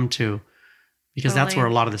people to come to? Because that's where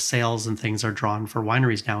a lot of the sales and things are drawn for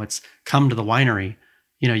wineries now. It's come to the winery.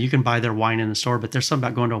 You can buy their wine in the store, but there's something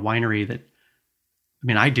about going to a winery that,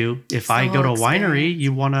 I do. If I go to a winery,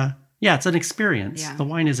 you want to, it's an experience. Yeah. The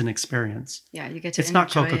wine is an experience. Yeah, you get to It's not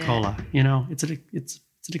Coca-Cola, it's an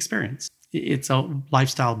experience. It's a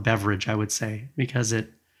lifestyle beverage, I would say, because and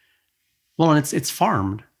it's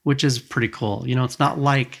farmed, which is pretty cool. It's not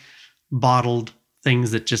like bottled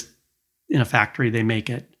things that just in a factory they make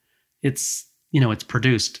it. It's it's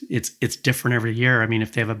produced. It's different every year.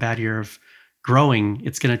 If they have a bad year of growing,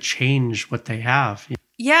 it's going to change what they have.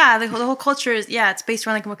 Yeah, the whole culture is it's based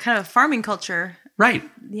around like what kind of a farming culture, right?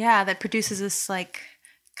 Yeah, that produces this like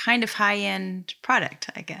kind of high end product,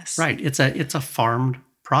 I guess. Right. It's a farmed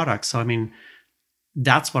product. So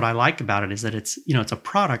that's what I like about it, is that it's it's a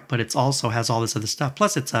product, but it's also has all this other stuff.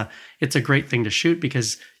 Plus, it's a great thing to shoot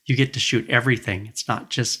because you get to shoot everything. It's not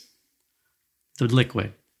just the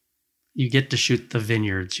liquid. You get to shoot the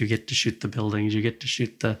vineyards. You get to shoot the buildings. You get to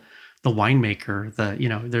shoot the winemaker.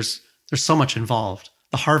 There's so much involved.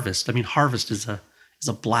 The harvest. Harvest is a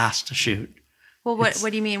blast to shoot. Well, what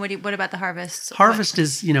do you mean? What about the harvest? Harvest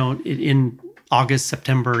is in August,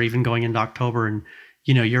 September, even going into October, and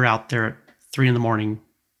you're out there at 3 a.m,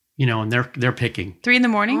 and they're picking. 3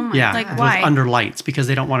 a.m? Oh yeah, like why? Under lights, because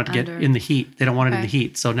they don't want it to get in the heat. They don't want it in the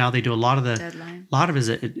heat. So now they do a lot of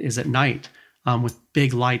it is at night, with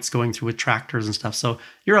big lights going through with tractors and stuff. So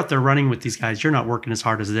you're out there running with these guys. You're not working as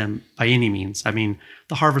hard as them by any means.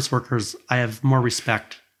 The harvest workers, I have more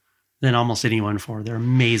respect than almost anyone for. They're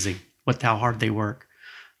amazing how hard they work.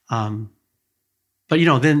 But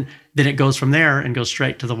then it goes from there and goes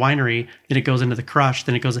straight to the winery. Then it goes into the crush.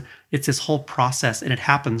 Then it's this whole process, and it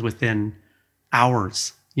happens within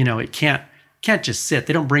hours. It can't just sit.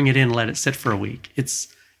 They don't bring it in and let it sit for a week. It's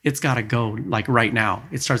got to go like right now.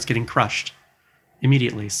 It starts getting crushed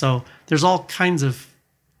immediately. So there's all kinds of.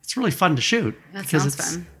 It's really fun to shoot. That sounds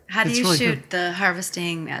fun. How do you really shoot the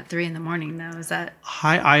harvesting at 3 a.m. though? Is that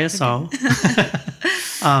high ISO?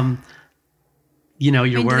 You're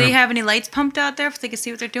wearing. Do they have any lights pumped out there so they can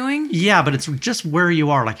see what they're doing? Yeah, but it's just where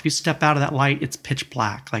you are. Like if you step out of that light, it's pitch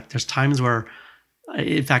black. Like there's times where,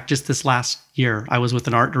 in fact, just this last year, I was with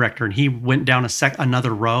an art director and he went down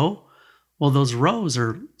another row. Well, those rows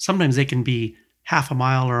sometimes they can be half a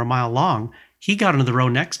mile or a mile long. He got into the row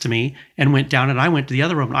next to me and went down, and I went to the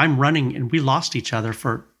other row, and I'm running, and we lost each other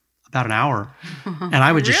for about an hour. And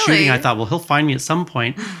I was just shooting. I thought, well, he'll find me at some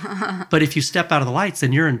point. But if you step out of the lights,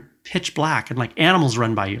 then you're in pitch black, and like animals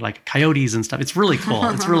run by you, like coyotes and stuff. It's really cool.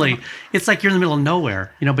 It's like you're in the middle of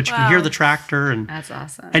nowhere, but you can hear the tractor, and that's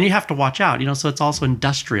awesome. And you have to watch out, so it's also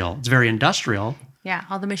industrial. It's very industrial, Yeah,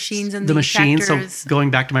 all the machines and the machines. tractors. So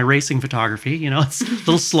going back to my racing photography, it's a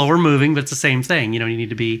little slower moving, but it's the same thing. You need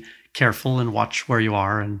to be careful and watch where you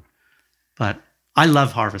are. But I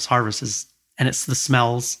love harvest. Harvest and it's the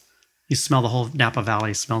smells. You smell the whole Napa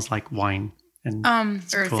Valley smells like wine and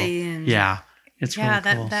it's earthy cool. and It's really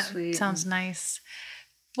cool. that sounds nice.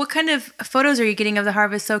 What kind of photos are you getting of the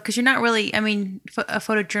harvest? So, because you're not really, a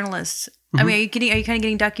photojournalist. Mm-hmm. Are you kind of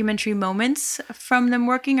getting documentary moments from them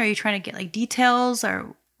working? Or are you trying to get like details,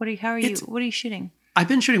 or what are you shooting? I've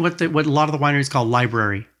been shooting what a lot of the wineries call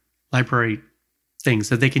library things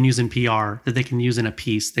that they can use in PR, that they can use in a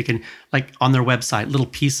piece. They can, like on their website, little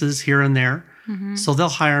pieces here and there. Mm-hmm. So they'll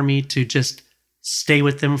hire me to just stay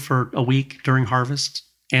with them for a week during harvest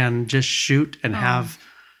and just shoot and have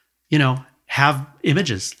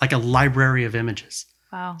images, like a library of images.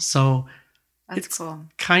 Wow. So that's it's cool.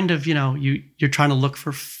 kind of, you're trying to look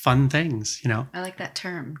for fun things, I like that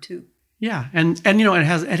term too. Yeah. And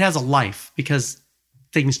it has a life because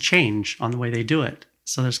things change on the way they do it.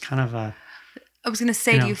 So there's kind of I was going to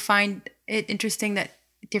say, do you find it interesting that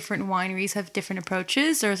different wineries have different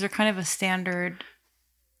approaches, or is there kind of a standard?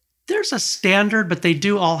 There's a standard, but they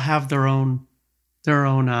do all have their own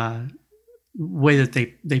way that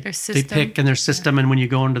they pick in their system. And when you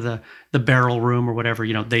go into the barrel room or whatever,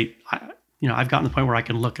 I've gotten to the point where I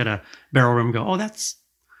can look at a barrel room and go, oh, that's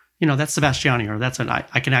Sebastiani, or that's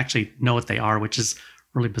I can actually know what they are, which is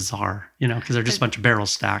really bizarre, because they're just a bunch of barrels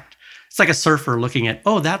stacked. It's like a surfer looking at,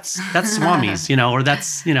 oh, that's Swami's, or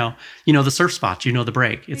that's, the surf spots, the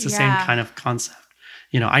break. It's the same kind of concept.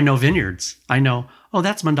 I know vineyards. I know, oh,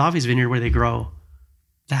 that's Mondavi's vineyard where they grow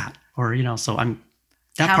that, or, so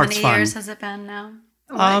that part's fun. How many years has it been now?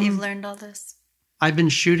 You've learned all this? I've been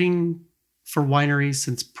shooting for wineries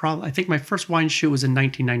since I think my first wine shoot was in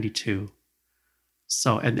 1992.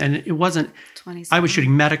 So, and it wasn't, I was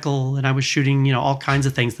shooting medical and I was shooting, all kinds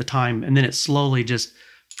of things at the time. And then it slowly just,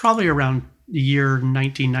 probably around the year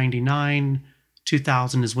 1999,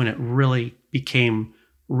 2000 is when it really became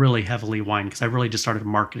really heavily wine, because I really just started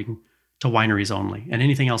marketing to wineries only. And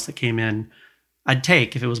anything else that came in, I'd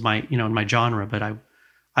take if it was my, in my genre, but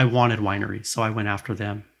I wanted wineries. So I went after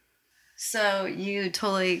them. So you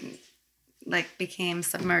totally became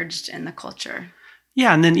submerged in the culture.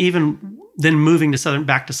 Yeah. And then moving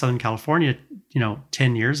back to Southern California,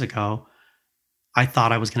 10 years ago, I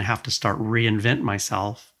thought I was going to have to start reinvent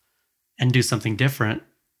myself and do something different.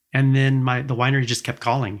 And then the winery just kept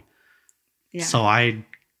calling. Yeah. So I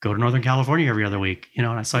go to Northern California every other week, and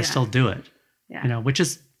I still do it, which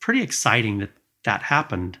is pretty exciting that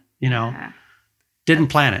happened, Didn't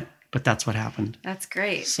plan it, but that's what happened. That's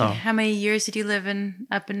great. So how many years did you live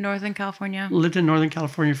up in Northern California? Lived in Northern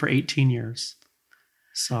California for 18 years.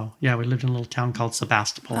 So, yeah, we lived in a little town called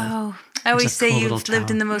Sebastopol. Oh, I always say you've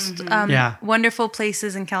lived in the most wonderful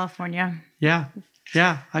places in California. Yeah.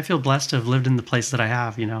 Yeah. I feel blessed to have lived in the place that I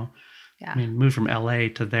have, Yeah. I mean, moved from LA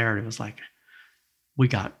to there. It was like, we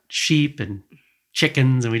got sheep and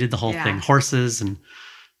chickens and we did the whole thing, horses, and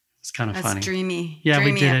it's kind of funny. That's dreamy. Yeah,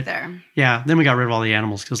 dreamy we did up it. There. Yeah. Then we got rid of all the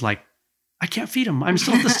animals because I can't feed them. I'm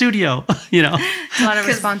still at the studio, It's a lot of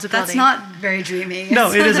responsibility. That's not very dreamy.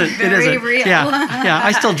 No, it isn't. Very it isn't. real. Yeah.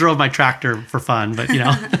 I still drove my tractor for fun, but You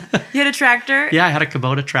had a tractor? Yeah, I had a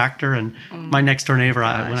Kubota tractor, and my next door neighbor,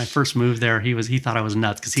 when I first moved there, he thought I was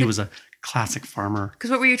nuts because he was a classic farmer. Because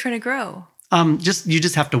what were you trying to grow? You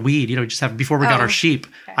just have to weed. Before we got our sheep,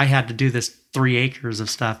 I had to do this 3 acres of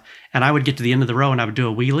stuff, and I would get to the end of the row and I would do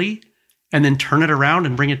a wheelie, and then turn it around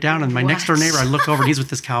and bring it down. And my next door neighbor, I look over and he's with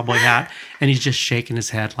this cowboy hat and he's just shaking his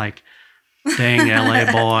head like, dang LA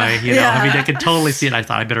boy, I mean, I could totally see it. I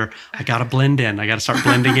thought I got to blend in. I got to start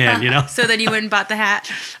blending in, So then you went and bought the hat?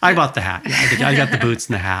 I bought the hat. Yeah, I got the boots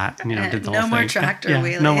and the hat and, did the whole thing. No more tractor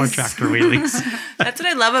wheelies. No more tractor wheelies. That's what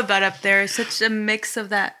I love about up there. It's such a mix of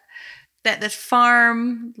that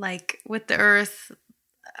farm, with the earth,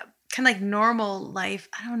 kind of like normal life.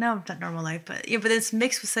 I don't know, not normal life, but but it's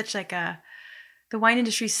mixed with such the wine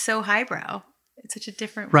industry is so highbrow. It's such a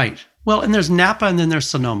different right. Well, and there's Napa and then there's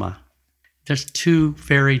Sonoma. There's two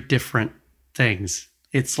very different things.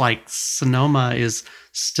 It's like Sonoma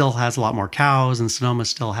still has a lot more cows, and Sonoma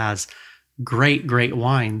still has great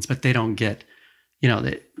wines, but they don't get,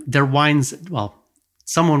 their wines. Well,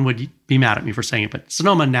 someone would be mad at me for saying it, but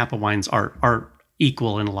Sonoma and Napa wines are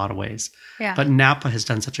equal in a lot of ways. Yeah. But Napa has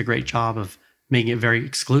done such a great job of making it very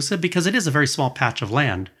exclusive because it is a very small patch of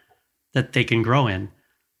land that they can grow in.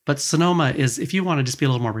 But Sonoma is, if you want to just be a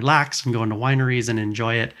little more relaxed and go into wineries and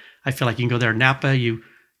enjoy it, I feel like you can go there. Napa, you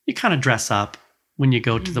kind of dress up, when you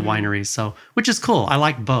go to the wineries. So, which is cool. I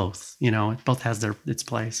like both. You know, it both has its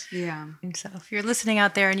place. Yeah. And so if you're listening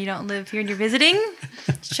out there and you don't live here and you're visiting,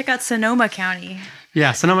 check out Sonoma County.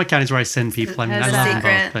 Yeah, Sonoma County is where I send people. I mean, I love them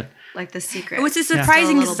both, but like the secret. Which is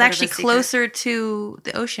surprising because it's actually closer to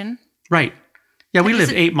the ocean. Right. Yeah, we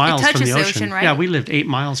lived 8 miles from the ocean. Right? Yeah, we lived 8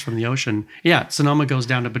 miles from the ocean. Yeah, Sonoma goes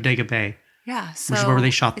down to Bodega Bay. Yeah, so which is where they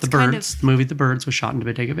shot the birds. The movie The Birds was shot in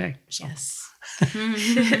Bodega Bay. So. Yes.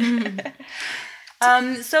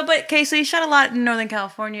 So you shot a lot in Northern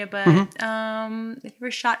California, but have you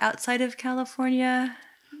ever shot outside of California?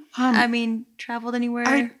 Traveled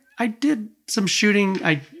anywhere? I did some shooting.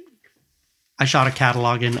 I shot a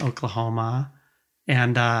catalog in Oklahoma,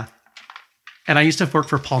 and I used to work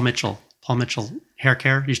for Paul Mitchell. Paul Mitchell Hair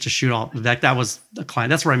Care used to shoot all that. That was a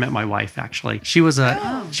client. That's where I met my wife. Actually, she was an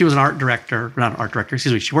art director, not an art director.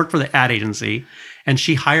 Excuse me. She worked for the ad agency, and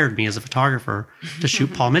she hired me as a photographer to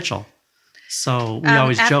shoot Paul Mitchell. So we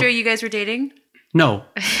always joke. After you guys were dating? No,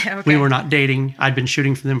 we were not dating. I'd been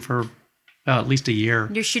shooting for them for at least a year.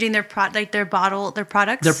 You're shooting their products? Their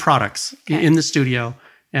products in the studio.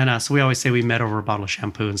 And so we always say we met over a bottle of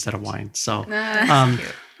shampoo instead of wine. So,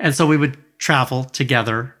 and so we would travel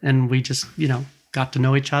together, and we just, got to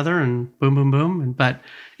know each other, and boom, boom, boom. But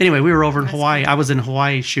anyway, we were over in Hawaii. I was in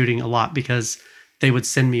Hawaii shooting a lot because they would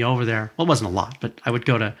send me over there. Well, it wasn't a lot, but I would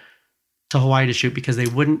go to Hawaii to shoot because they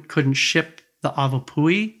couldn't ship the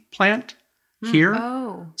Avapui plant here.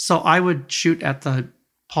 So I would shoot at the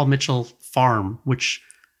Paul Mitchell farm, which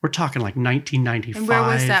we're talking like 1995. And where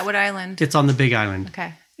was that? What island? It's on the Big Island.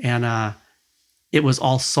 Okay. And it was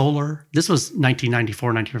all solar. This was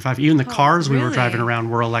 1994, 1995. Even the cars we were driving around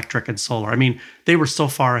were electric and solar. I mean, they were so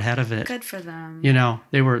far ahead of it. Good for them.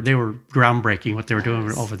 They were groundbreaking what they were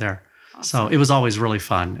doing over there. Awesome. So it was always really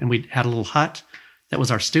fun. And we had a little hut that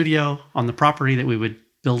was our studio on the property that we would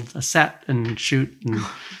build a set and shoot. And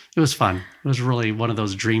it was fun. It was really one of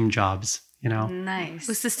those dream jobs, Nice.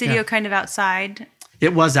 Was the studio kind of outside?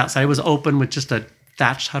 It was outside. It was open with just a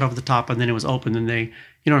thatched hut over the top, and then it was open. And they,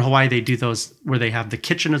 in Hawaii, they do those where they have the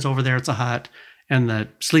kitchen is over there, it's a hut, and the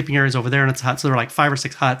sleeping area is over there, and it's a hut. So there were like 5 or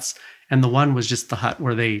 6 huts, and the one was just the hut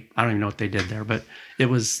where I don't even know what they did there, but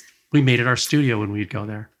we made it our studio when we'd go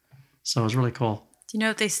there. So it was really cool. Do you know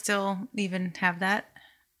if they still even have that?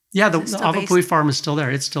 Yeah, the Avapui farm is still there.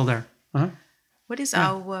 It's still there. Uh-huh. What is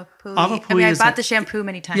Avapui? Avapui I bought the shampoo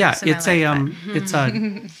many times. Yeah, it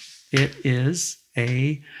is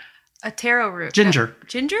a taro root. Ginger.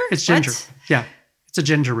 Ginger? It's ginger. What? Yeah, it's a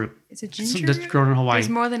ginger root. It's a ginger that's root? grown in Hawaii. There's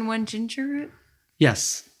more than one ginger root?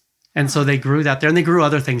 Yes. And so they grew that there, and they grew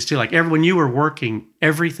other things too. Like when you were working,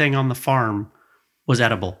 everything on the farm was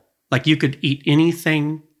edible. Like you could eat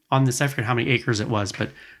anything on this. I forget how many acres it was, but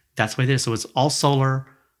that's what it is. So it was all solar.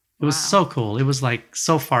 It was so cool. It was like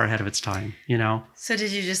so far ahead of its time, So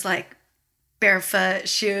did you just like barefoot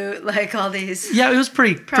shoot like all these? Yeah, it was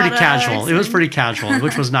pretty casual. It was pretty casual,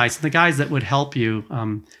 which was nice. And the guys that would help you,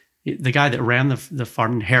 the guy that ran the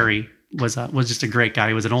farm, Harry, was just a great guy.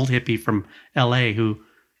 He was an old hippie from L.A.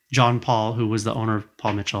 John Paul, who was the owner of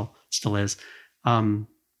Paul Mitchell, still is, he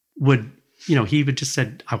would just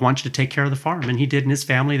said, I want you to take care of the farm. And he did. And his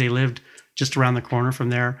family, they lived just around the corner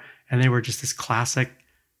from there. And they were just this classic,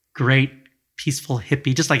 great, peaceful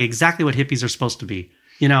hippie, just like exactly what hippies are supposed to be,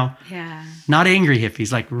 Yeah. Not angry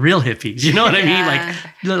hippies, like real hippies. You know what I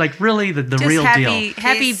mean? Like really the real deal.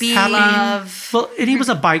 Happy being. Love. Well, and he was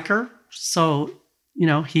a biker. So,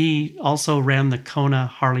 he also ran the Kona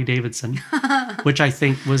Harley Davidson, which I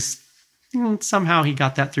think was somehow he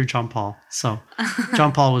got that through John Paul. So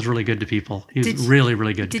John Paul was really good to people. He was really,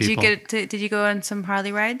 really good to people. Did you go on some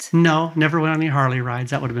Harley rides? No, never went on any Harley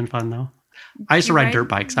rides. That would have been fun though. I used to ride dirt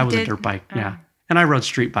bikes. I was a dirt bike, yeah. And I rode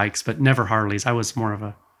street bikes, but never Harleys. I was more of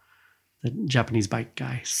the Japanese bike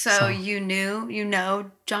guy. So you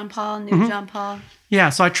know John Paul, John Paul? Yeah,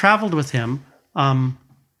 so I traveled with him.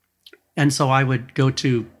 And so I would go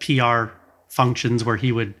to PR functions where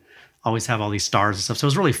he would always have all these stars and stuff. So it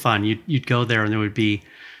was really fun. You'd go there and there would be,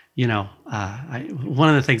 one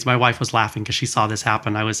of the things, my wife was laughing because she saw this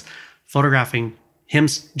happen. I was photographing him,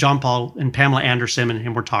 John Paul, and Pamela Anderson and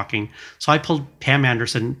him were talking. So I pulled Pam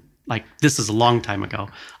Anderson, like this is a long time ago,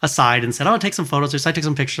 aside and said, "Oh, take some photos." So I took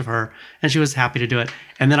some pictures of her, and she was happy to do it.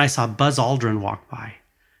 And then I saw Buzz Aldrin walk by,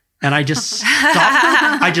 and I just stopped.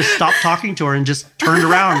 I just stopped talking to her and just turned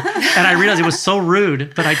around. And I realized it was so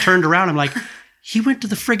rude, but I turned around. I'm like, he went to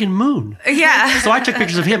the friggin' moon. Yeah. So I took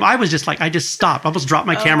pictures of him. I was just like, I just stopped, almost dropped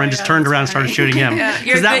my camera and just turned around and started shooting him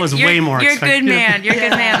because that was way more. You're a good man. You're a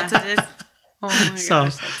good man. Oh my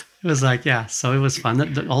gosh. It was like, yeah. So it was fun.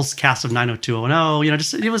 The whole cast of 90210,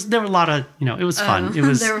 just there were a lot of, it was fun. It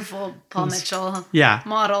was they were full Paul Mitchell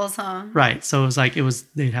models, huh? Right. So it was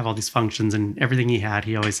they'd have all these functions and everything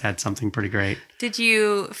he always had something pretty great. Did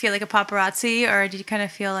you feel like a paparazzi, or did you kind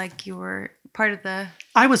of feel like you were part of the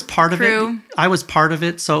I was part crew? of it. I was part of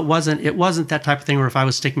it. So it wasn't that type of thing where if I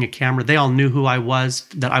was sticking a camera, they all knew who I was,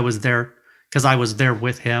 that I was there because I was there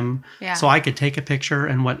with him. Yeah. So I could take a picture,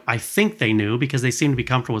 and what I think they knew, because they seemed to be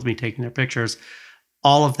comfortable with me taking their pictures,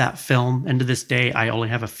 all of that film, and to this day, I only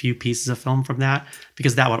have a few pieces of film from that,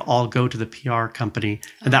 because that would all go to the PR company.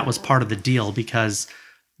 And that was part of the deal, because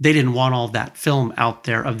they didn't want all that film out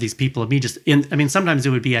there of these people, of me sometimes it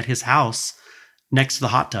would be at his house next to the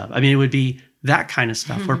hot tub. It would be that kind of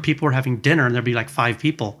stuff where people were having dinner and there'd be like 5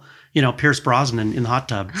 people, Pierce Brosnan in the hot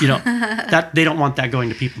tub, that they don't want that going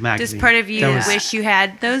to People magazine. Does part of you wish you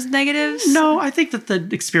had those negatives? No, I think that the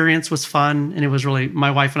experience was fun, and it was really,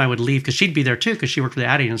 my wife and I would leave because she'd be there too, because she worked for the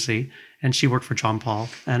ad agency and she worked for John Paul.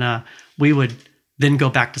 And we would then go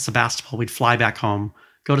back to Sebastopol. We'd fly back home,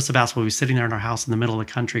 go to Sebastopol. We'd be sitting there in our house in the middle of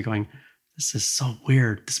the country going, this is so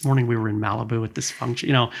weird. This morning we were in Malibu at this function.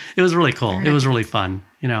 It was really cool. It was really fun,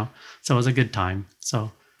 so it was a good time.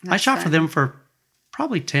 So I shot for them for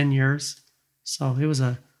probably 10 years. So it was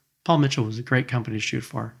Paul Mitchell was a great company to shoot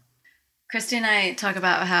for. Kristy and I talk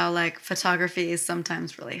about how photography is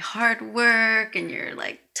sometimes really hard work, and you're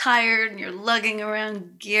tired and you're lugging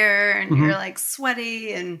around gear and you're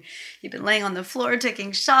sweaty and you've been laying on the floor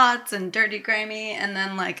taking shots and dirty, grimy. And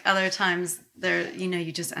then other times there,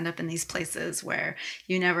 you just end up in these places where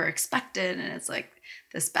you never expected, and it's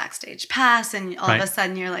this backstage pass, and all of a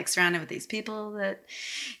sudden you're surrounded with these people that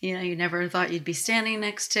you never thought you'd be standing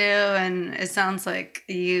next to. And it sounds like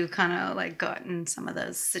you kind of got in some of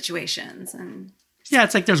those situations. And yeah,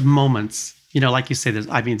 it's there's moments, like you say,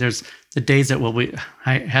 there's the days that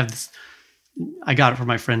I have this, I got it from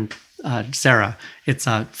my friend Sarah. It's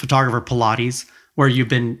a photographer Pilates, where you've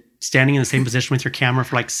been standing in the same position with your camera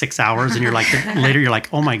for 6 hours, and you're later you're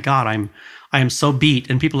oh my God, I am so beat.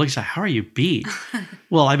 And people look at you, how are you beat?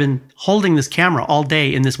 Well, I've been holding this camera all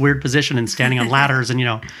day in this weird position and standing on ladders.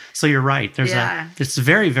 And, so you're right. It's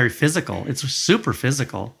very, very physical. It's super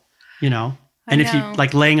physical, And if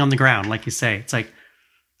you laying on the ground, like you say, it's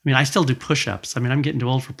I still do push-ups. I'm getting too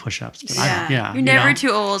old for push-ups. But You're never too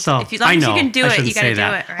old. So as long as you can do it, you got to do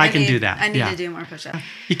it, right? I can do that. I need to do more push-ups.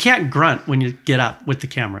 You can't grunt when you get up with the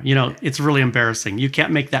camera. It's really embarrassing. You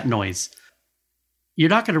can't make that noise. You're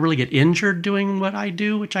not going to really get injured doing what I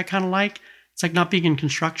do, which I kind of like. It's not being in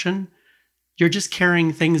construction. You're just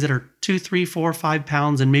carrying things that are 2, 3, 4, 5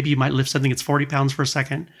 pounds, and maybe you might lift something that's 40 pounds for a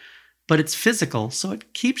second, but it's physical. So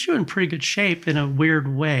it keeps you in pretty good shape in a weird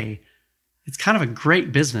way. It's kind of a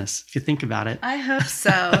great business if you think about it. I hope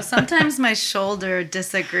so. Sometimes my shoulder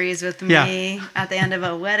disagrees with me at the end of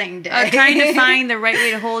a wedding day. Trying to find the right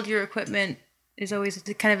way to hold your equipment is always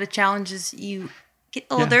kind of a challenge as you get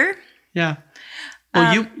older. Yeah.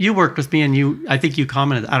 Well, you worked with me, and I think you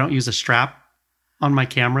commented, I don't use a strap on my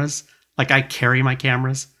cameras. I carry my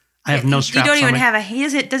cameras. I have no straps. You don't even have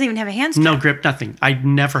it doesn't even have a hand strap. No grip, nothing. I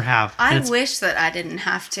never have. I wish that I didn't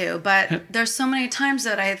have to, but there's so many times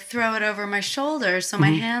that I throw it over my shoulders so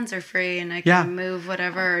my hands are free and I can move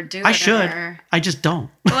whatever or do whatever. I should. I just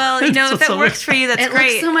don't. Well, if that works for you, that's great.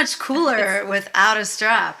 It looks so much cooler without a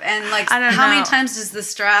strap. And how many times does the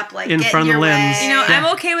strap in get front in of the your limbs? way? I'm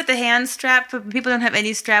okay with the hand strap, but people don't have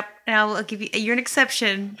any strap. And I'll give you're an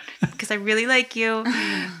exception because I really like you.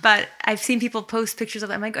 But I've seen people post pictures of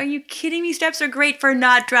them. I'm are you kidding me? Straps are great for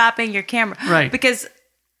not dropping your camera. Right.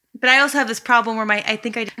 But I also have this problem where my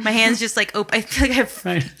hands just open. I feel like I've,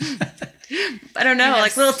 I don't know,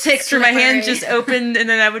 little ticks where my hands just opened, and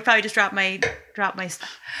then I would probably just drop my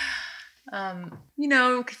stuff.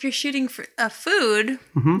 If you're shooting for food,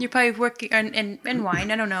 you're probably working and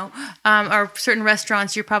wine. I don't know, or certain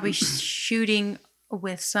restaurants, you're probably shooting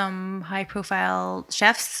with some high-profile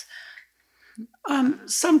chefs.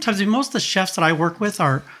 Sometimes most of the chefs that I work with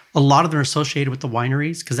a lot of them are associated with the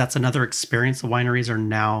wineries, because that's another experience. The wineries are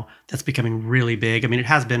now, that's becoming really big. It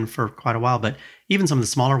has been for quite a while, but even some of the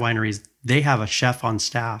smaller wineries, they have a chef on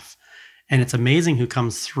staff, and it's amazing who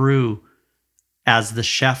comes through as the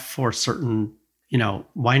chef for certain,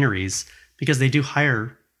 wineries, because they do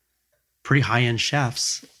hire pretty high-end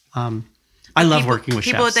chefs. I love working with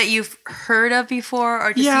people chefs. That you've heard of before,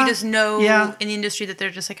 or you just know in the industry that they're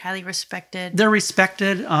just highly respected. They're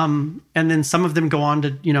respected, and then some of them go on to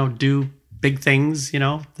do big things.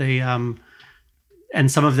 They and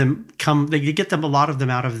some of them they get them, a lot of them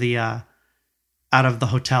out of the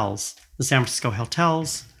hotels, the San Francisco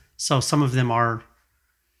hotels. So some of them are,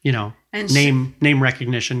 And name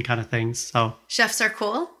recognition kind of things. So chefs are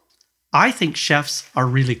cool? I think chefs are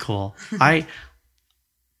really cool. I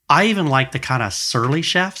even like the kind of surly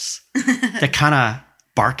chefs that kind of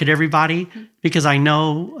bark at everybody, because I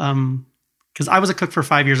know, because I was a cook for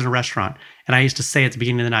 5 years in a restaurant, and I used to say at the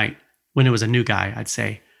beginning of the night when it was a new guy, I'd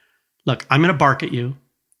say, look, I'm going to bark at you.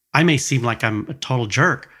 I may seem like I'm a total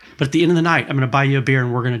jerk, but at the end of the night, I'm going to buy you a beer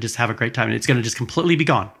and we're going to just have a great time. And it's going to just completely be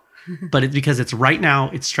gone. But because it's right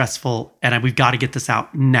now, it's stressful, and we've got to get this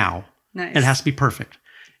out now. Nice. And it has to be perfect.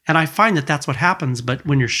 And I find that that's what happens. But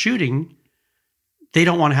when you're shooting, they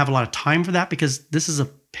don't want to have a lot of time for that, because this is a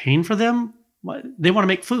pain for them. They want to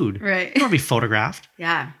make food. Right. They want to be photographed.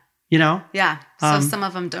 Yeah. You know? Yeah. So some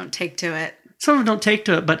of them don't take to it. Some of them don't take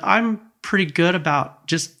to it, but I'm pretty good about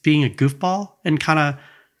just being a goofball and kind of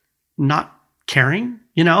not caring,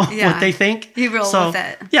 what they think. You roll with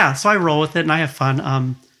it. Yeah. So I roll with it and I have fun.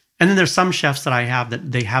 And then there's some chefs that I have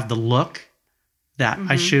that they have the look that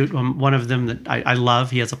I shoot. One of them that I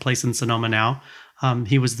love, he has a place in Sonoma now.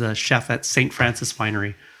 He was the chef at St. Francis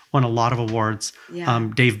Winery, won a lot of awards. Yeah.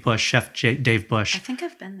 Dave Bush, Chef Dave Bush. I think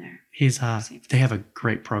I've been there. He's they have a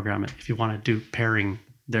great program. If you want to do pairing,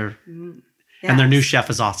 and Yes. their new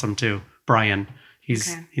chef is awesome too, Brian.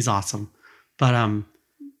 He's awesome. But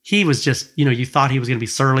he was just, you thought he was going to be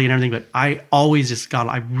surly and everything, but I always just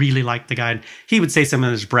I really liked the guy. And he would say something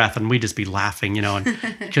in his breath and we'd just be laughing, and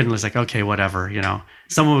couldn't was like, okay, whatever,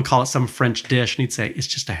 Someone would call it some French dish and he'd say, it's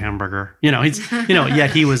just a hamburger. He's,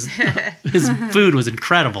 yet he was, his food was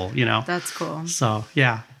incredible, That's cool. So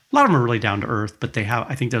yeah, a lot of them are really down to earth, but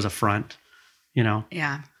I think there's a front,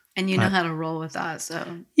 Yeah. And you know how to roll with that. So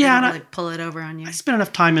yeah, they don't really pull it over on you. I spent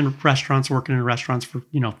enough time in restaurants, working in restaurants for,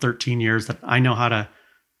 13 years that I know how to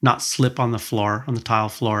not slip on the floor, on the tile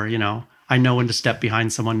floor, I know when to step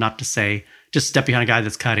behind someone, not to say, just step behind a guy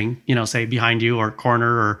that's cutting, say behind you or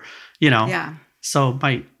corner or, Yeah. So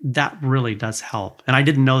that really does help. And I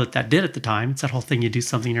didn't know that did at the time. It's that whole thing, you do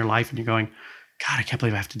something in your life and you're going, God, I can't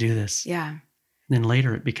believe I have to do this. Yeah. And then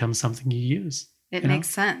later it becomes something you use. It makes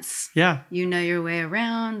sense. Yeah. You know your way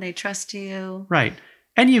around. They trust you. Right.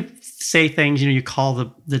 And you say things, you call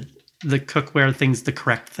the cookware things the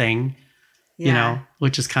correct thing.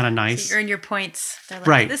 Which is kind of nice. So you earn your points. Like,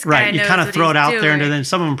 right, this guy right. You knows kind of what throw it out doing. there, and then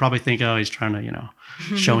some of them probably think, oh, he's trying to,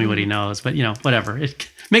 show me what he knows. But, whatever. It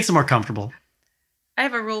makes it more comfortable. I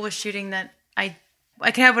have a rule with shooting that I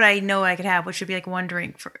can have what I know I could have, which would be like one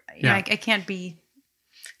drink. I can't be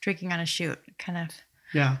drinking on a shoot, kind of.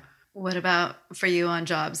 Yeah. What about for you on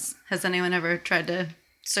jobs? Has anyone ever tried to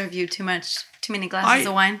serve you too many glasses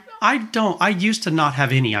of wine? I don't. I used to not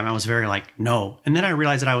have any. I was very no. And then I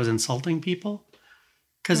realized that I was insulting people.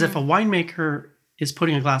 Because if a winemaker is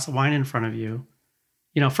putting a glass of wine in front of you,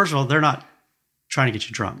 first of all, they're not trying to get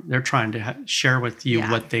you drunk. They're trying to share with you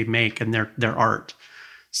what they make and their art.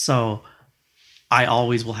 So I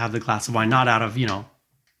always will have the glass of wine, not out of,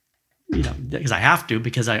 because I have to,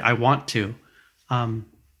 because I want to.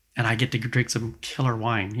 And I get to drink some killer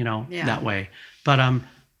wine, that way. But,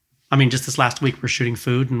 just this last week, we're shooting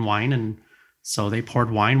food and wine. And so they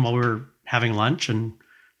poured wine while we were having lunch. And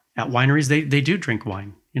at wineries, they do drink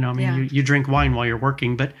wine. You drink wine while you're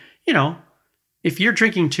working. But, if you're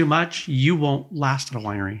drinking too much, you won't last at a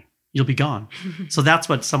winery. You'll be gone. So that's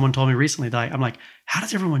what someone told me recently. That I'm like, how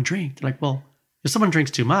does everyone drink? They're like, well, if someone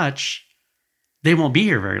drinks too much, they won't be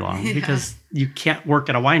here very long because you can't work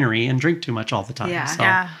at a winery and drink too much all the time. Yeah. So,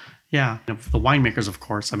 yeah. The winemakers, of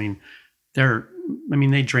course,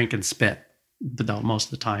 they drink and spit most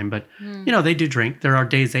of the time, but they do drink. There are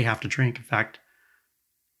days they have to drink. In fact,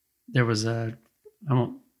 there was I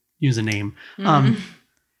won't use a name,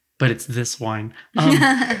 but it's this wine. The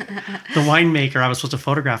winemaker, I was supposed to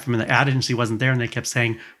photograph him and the ad agency wasn't there and they kept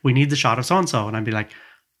saying, we need the shot of so-and-so. And I'd be like,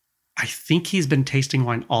 I think he's been tasting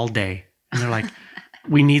wine all day. And they're like,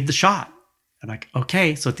 we need the shot. I'm like,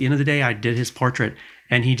 okay. So at the end of the day, I did his portrait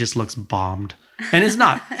and he just looks bombed. And it's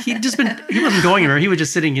not, he wasn't going anywhere. He was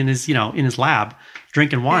just sitting in his, in his lab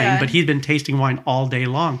drinking wine, but he'd been tasting wine all day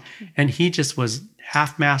long. And he just was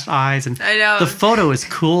half-masked eyes. And I know. The photo is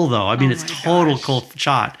cool though. It's total cool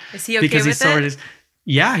shot. Is he okay with it?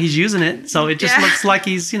 Yeah, he's using it. So it just looks like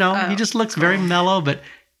he's, he just looks very mellow, but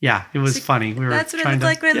yeah, it was funny. That's what I look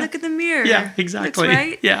like when I look in the mirror. Yeah, exactly. That's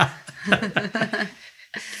right. Yeah.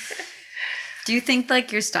 Do you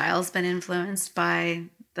think your style's been influenced by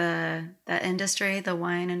that industry, the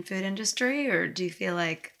wine and food industry, or do you feel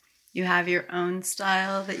like you have your own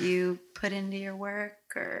style that you put into your work,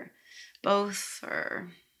 or both, or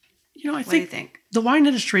I what do you think? the wine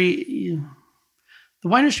industry, the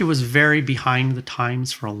wine industry was very behind the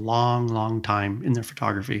times for a long, long time in their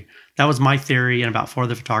photography. That was my theory, and about 4 of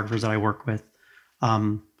the photographers that I work with.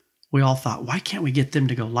 We all thought, why can't we get them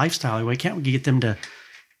to go lifestyle? Why can't we get them to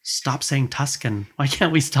stop saying Tuscan? Why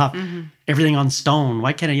can't we stop everything on stone?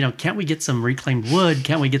 Why can't we get some reclaimed wood?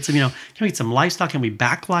 Can't we get some, can we get some lifestyle? Can we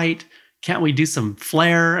backlight? Can't we do some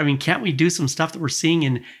flair? I mean, can't we do some stuff that we're seeing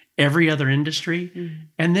in every other industry?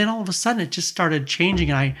 And then all of a sudden it just started changing.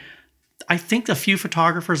 And I think a few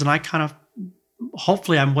photographers, and I kind of,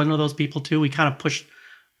 hopefully I'm one of those people too, we kind of push,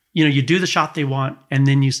 you do the shot they want, and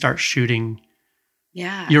then you start shooting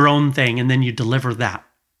your own thing, and then you deliver that.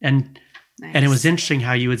 And it was interesting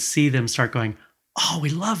how you would see them start going, oh, we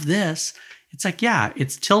love this. It's like, yeah,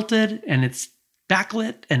 it's tilted and it's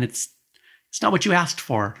backlit and it's not what you asked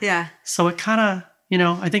for. Yeah. So it kind of,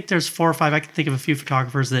 I think there's 4 or 5, I can think of a few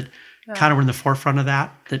photographers that kind of were in the forefront of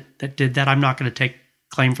that did that. I'm not going to take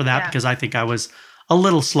claim for that because I think I was a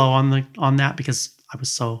little slow on that because I was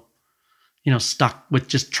so, stuck with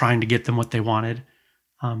just trying to get them what they wanted.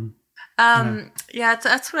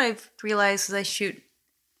 That's what I've realized as I shoot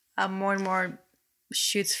more and more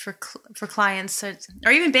shoots for clients,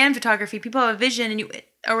 or even band photography. People have a vision and you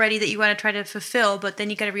already that you want to try to fulfill, but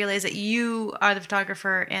then you got to realize that you are the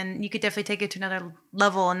photographer, and you could definitely take it to another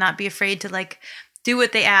level and not be afraid to do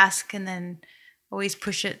what they ask, and then always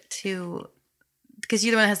push it to, because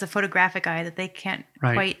you're the one that has the photographic eye that they can't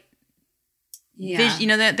quite. Yeah.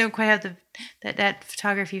 They don't quite have that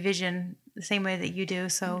photography vision the same way that you do.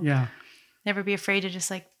 So never be afraid to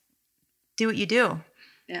just do what you do.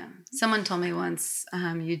 Yeah. Someone told me once,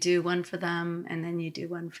 you do one for them and then you do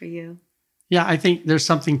one for you. Yeah, I think there's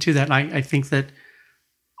something to that. And I think that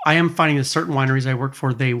I am finding that certain wineries I work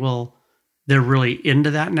for, they're really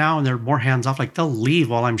into that now, and they're more hands off. They'll leave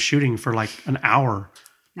while I'm shooting for an hour.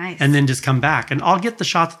 Nice. And then just come back. And I'll get the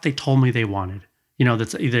shot that they told me they wanted.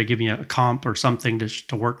 That's either give me a comp or something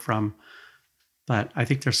to work from. But I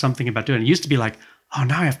think there's something about doing it. It used to be now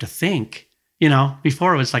I have to think.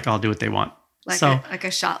 Before it was I'll do what they want. Like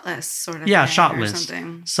a shot list sort of. Yeah, thing shot or list.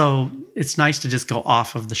 Something. So it's nice to just go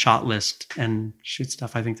off of the shot list and shoot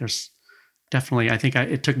stuff. I think there's definitely,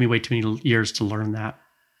 it took me way too many years to learn that.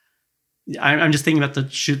 I'm just thinking about the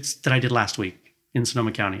shoots that I did last week in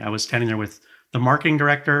Sonoma County. I was standing there with the marketing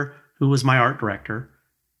director, who was my art director.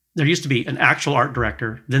 There used to be an actual art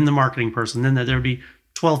director, then the marketing person, then there would be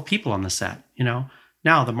 12 people on the set,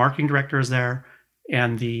 Now the marketing director is there,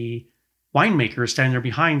 and the winemaker is standing there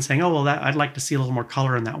behind saying, oh, well, I'd like to see a little more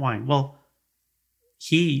color in that wine. Well,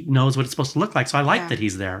 he knows what it's supposed to look like, so I like that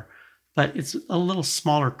he's there. But it's a little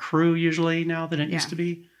smaller crew usually now than it used to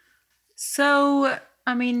be. So,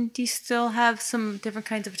 do you still have some different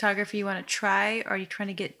kinds of photography you want to try? Or are you trying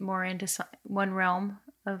to get more into one realm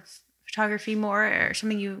of photography more, or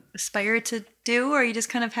something you aspire to do? Or are you just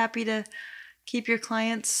kind of happy to keep your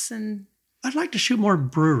clients? And I'd like to shoot more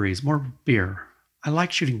breweries, more beer. I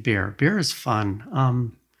like shooting beer. Beer is fun.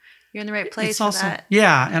 You're in the right place for that.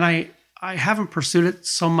 Yeah, and I haven't pursued it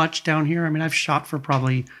so much down here. I've shot for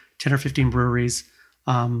probably 10 or 15 breweries,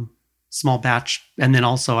 small batch. And then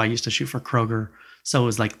also I used to shoot for Kroger. So it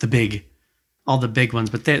was all the big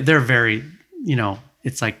ones, but they're very,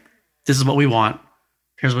 it's this is what we want.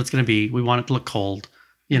 Here's what it's going to be. We want it to look cold,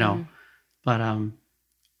 But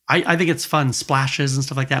I think it's fun, splashes and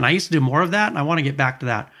stuff like that. And I used to do more of that, and I want to get back to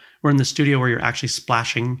that. We're in the studio where you're actually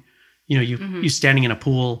splashing, you standing in a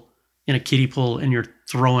pool, in a kiddie pool, and you're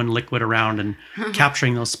throwing liquid around and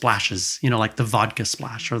capturing those splashes, like the vodka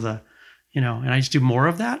splash or and I used to do more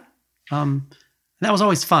of that. That was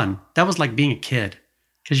always fun. That was like being a kid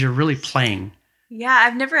because you're really playing. Yeah,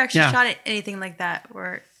 I've never actually shot anything like that,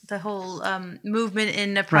 where the whole movement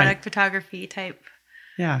in a product photography type.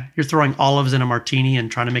 Yeah, you're throwing olives in a martini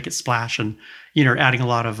and trying to make it splash, and adding a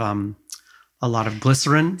lot of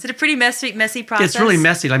glycerin. Is it a pretty messy process? It's really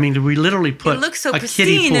messy. We literally put it looks so a pristine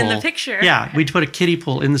kiddie pool in the picture. Yeah, we'd put a kiddie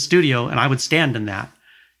pool in the studio, and I would stand in that.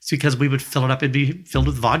 It's because we would fill it up. It'd be filled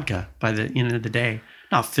with vodka by the end of the day.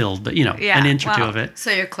 Not filled, but an inch or two of it.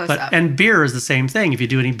 So you're close up. And beer is the same thing. If you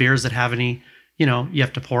do any beers that have any, you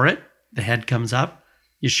have to pour it. The head comes up.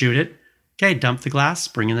 You shoot it. Okay, dump the glass.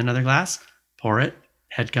 Bring in another glass. Pour it.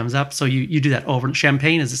 Head comes up. So you do that over.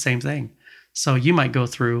 Champagne is the same thing. So you might go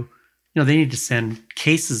through. They need to send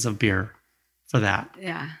cases of beer for that.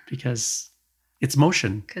 Yeah. Because it's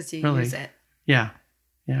motion. Because you use it. Yeah.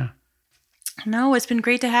 No, it's been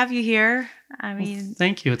great to have you here. Well,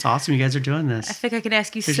 thank you. It's awesome you guys are doing this. I think I could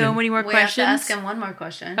ask you so many more questions. We have to ask him one more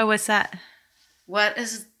question. Oh, what's that? What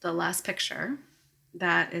is the last picture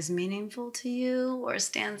that is meaningful to you or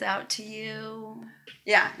stands out to you?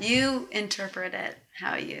 Yeah, you interpret it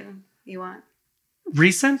how you want.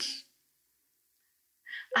 Recent?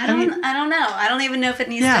 I don't know. I don't even know if it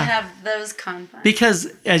needs to have those confines.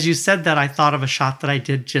 Because as you said that, I thought of a shot that I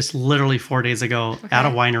did just literally 4 days ago at a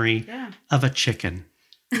winery of a chicken.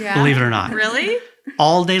 Yeah. Believe it or not. Really?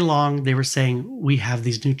 All day long, they were saying, we have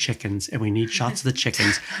these new chickens and we need shots of the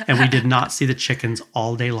chickens. And we did not see the chickens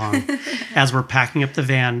all day long. As we're packing up the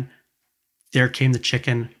van, there came the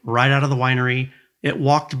chicken right out of the winery. It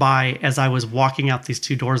walked by as I was walking out these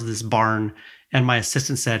 2 doors of this barn. And my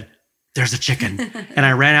assistant said, there's a chicken. And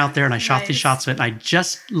I ran out there and I shot these shots of it. And I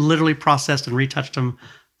just literally processed and retouched them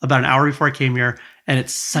about an hour before I came here. And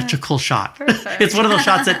it's such a cool shot. It's one of those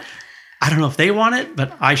shots that I don't know if they want it,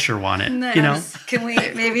 but I sure want it. Nice. You know? Can we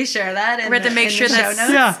maybe share that? We're going to make sure that's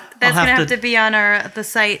going to have to be on the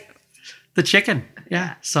site. The chicken.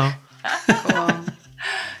 Yeah. So. Cool.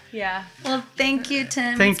 Yeah. Well, thank you,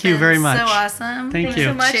 Timm. Thank you very much. So awesome. Thank you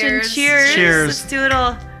so much. Cheers. And cheers. Cheers. Let's do a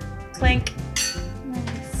little clink.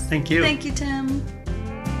 Thank you. Thank you, Timm.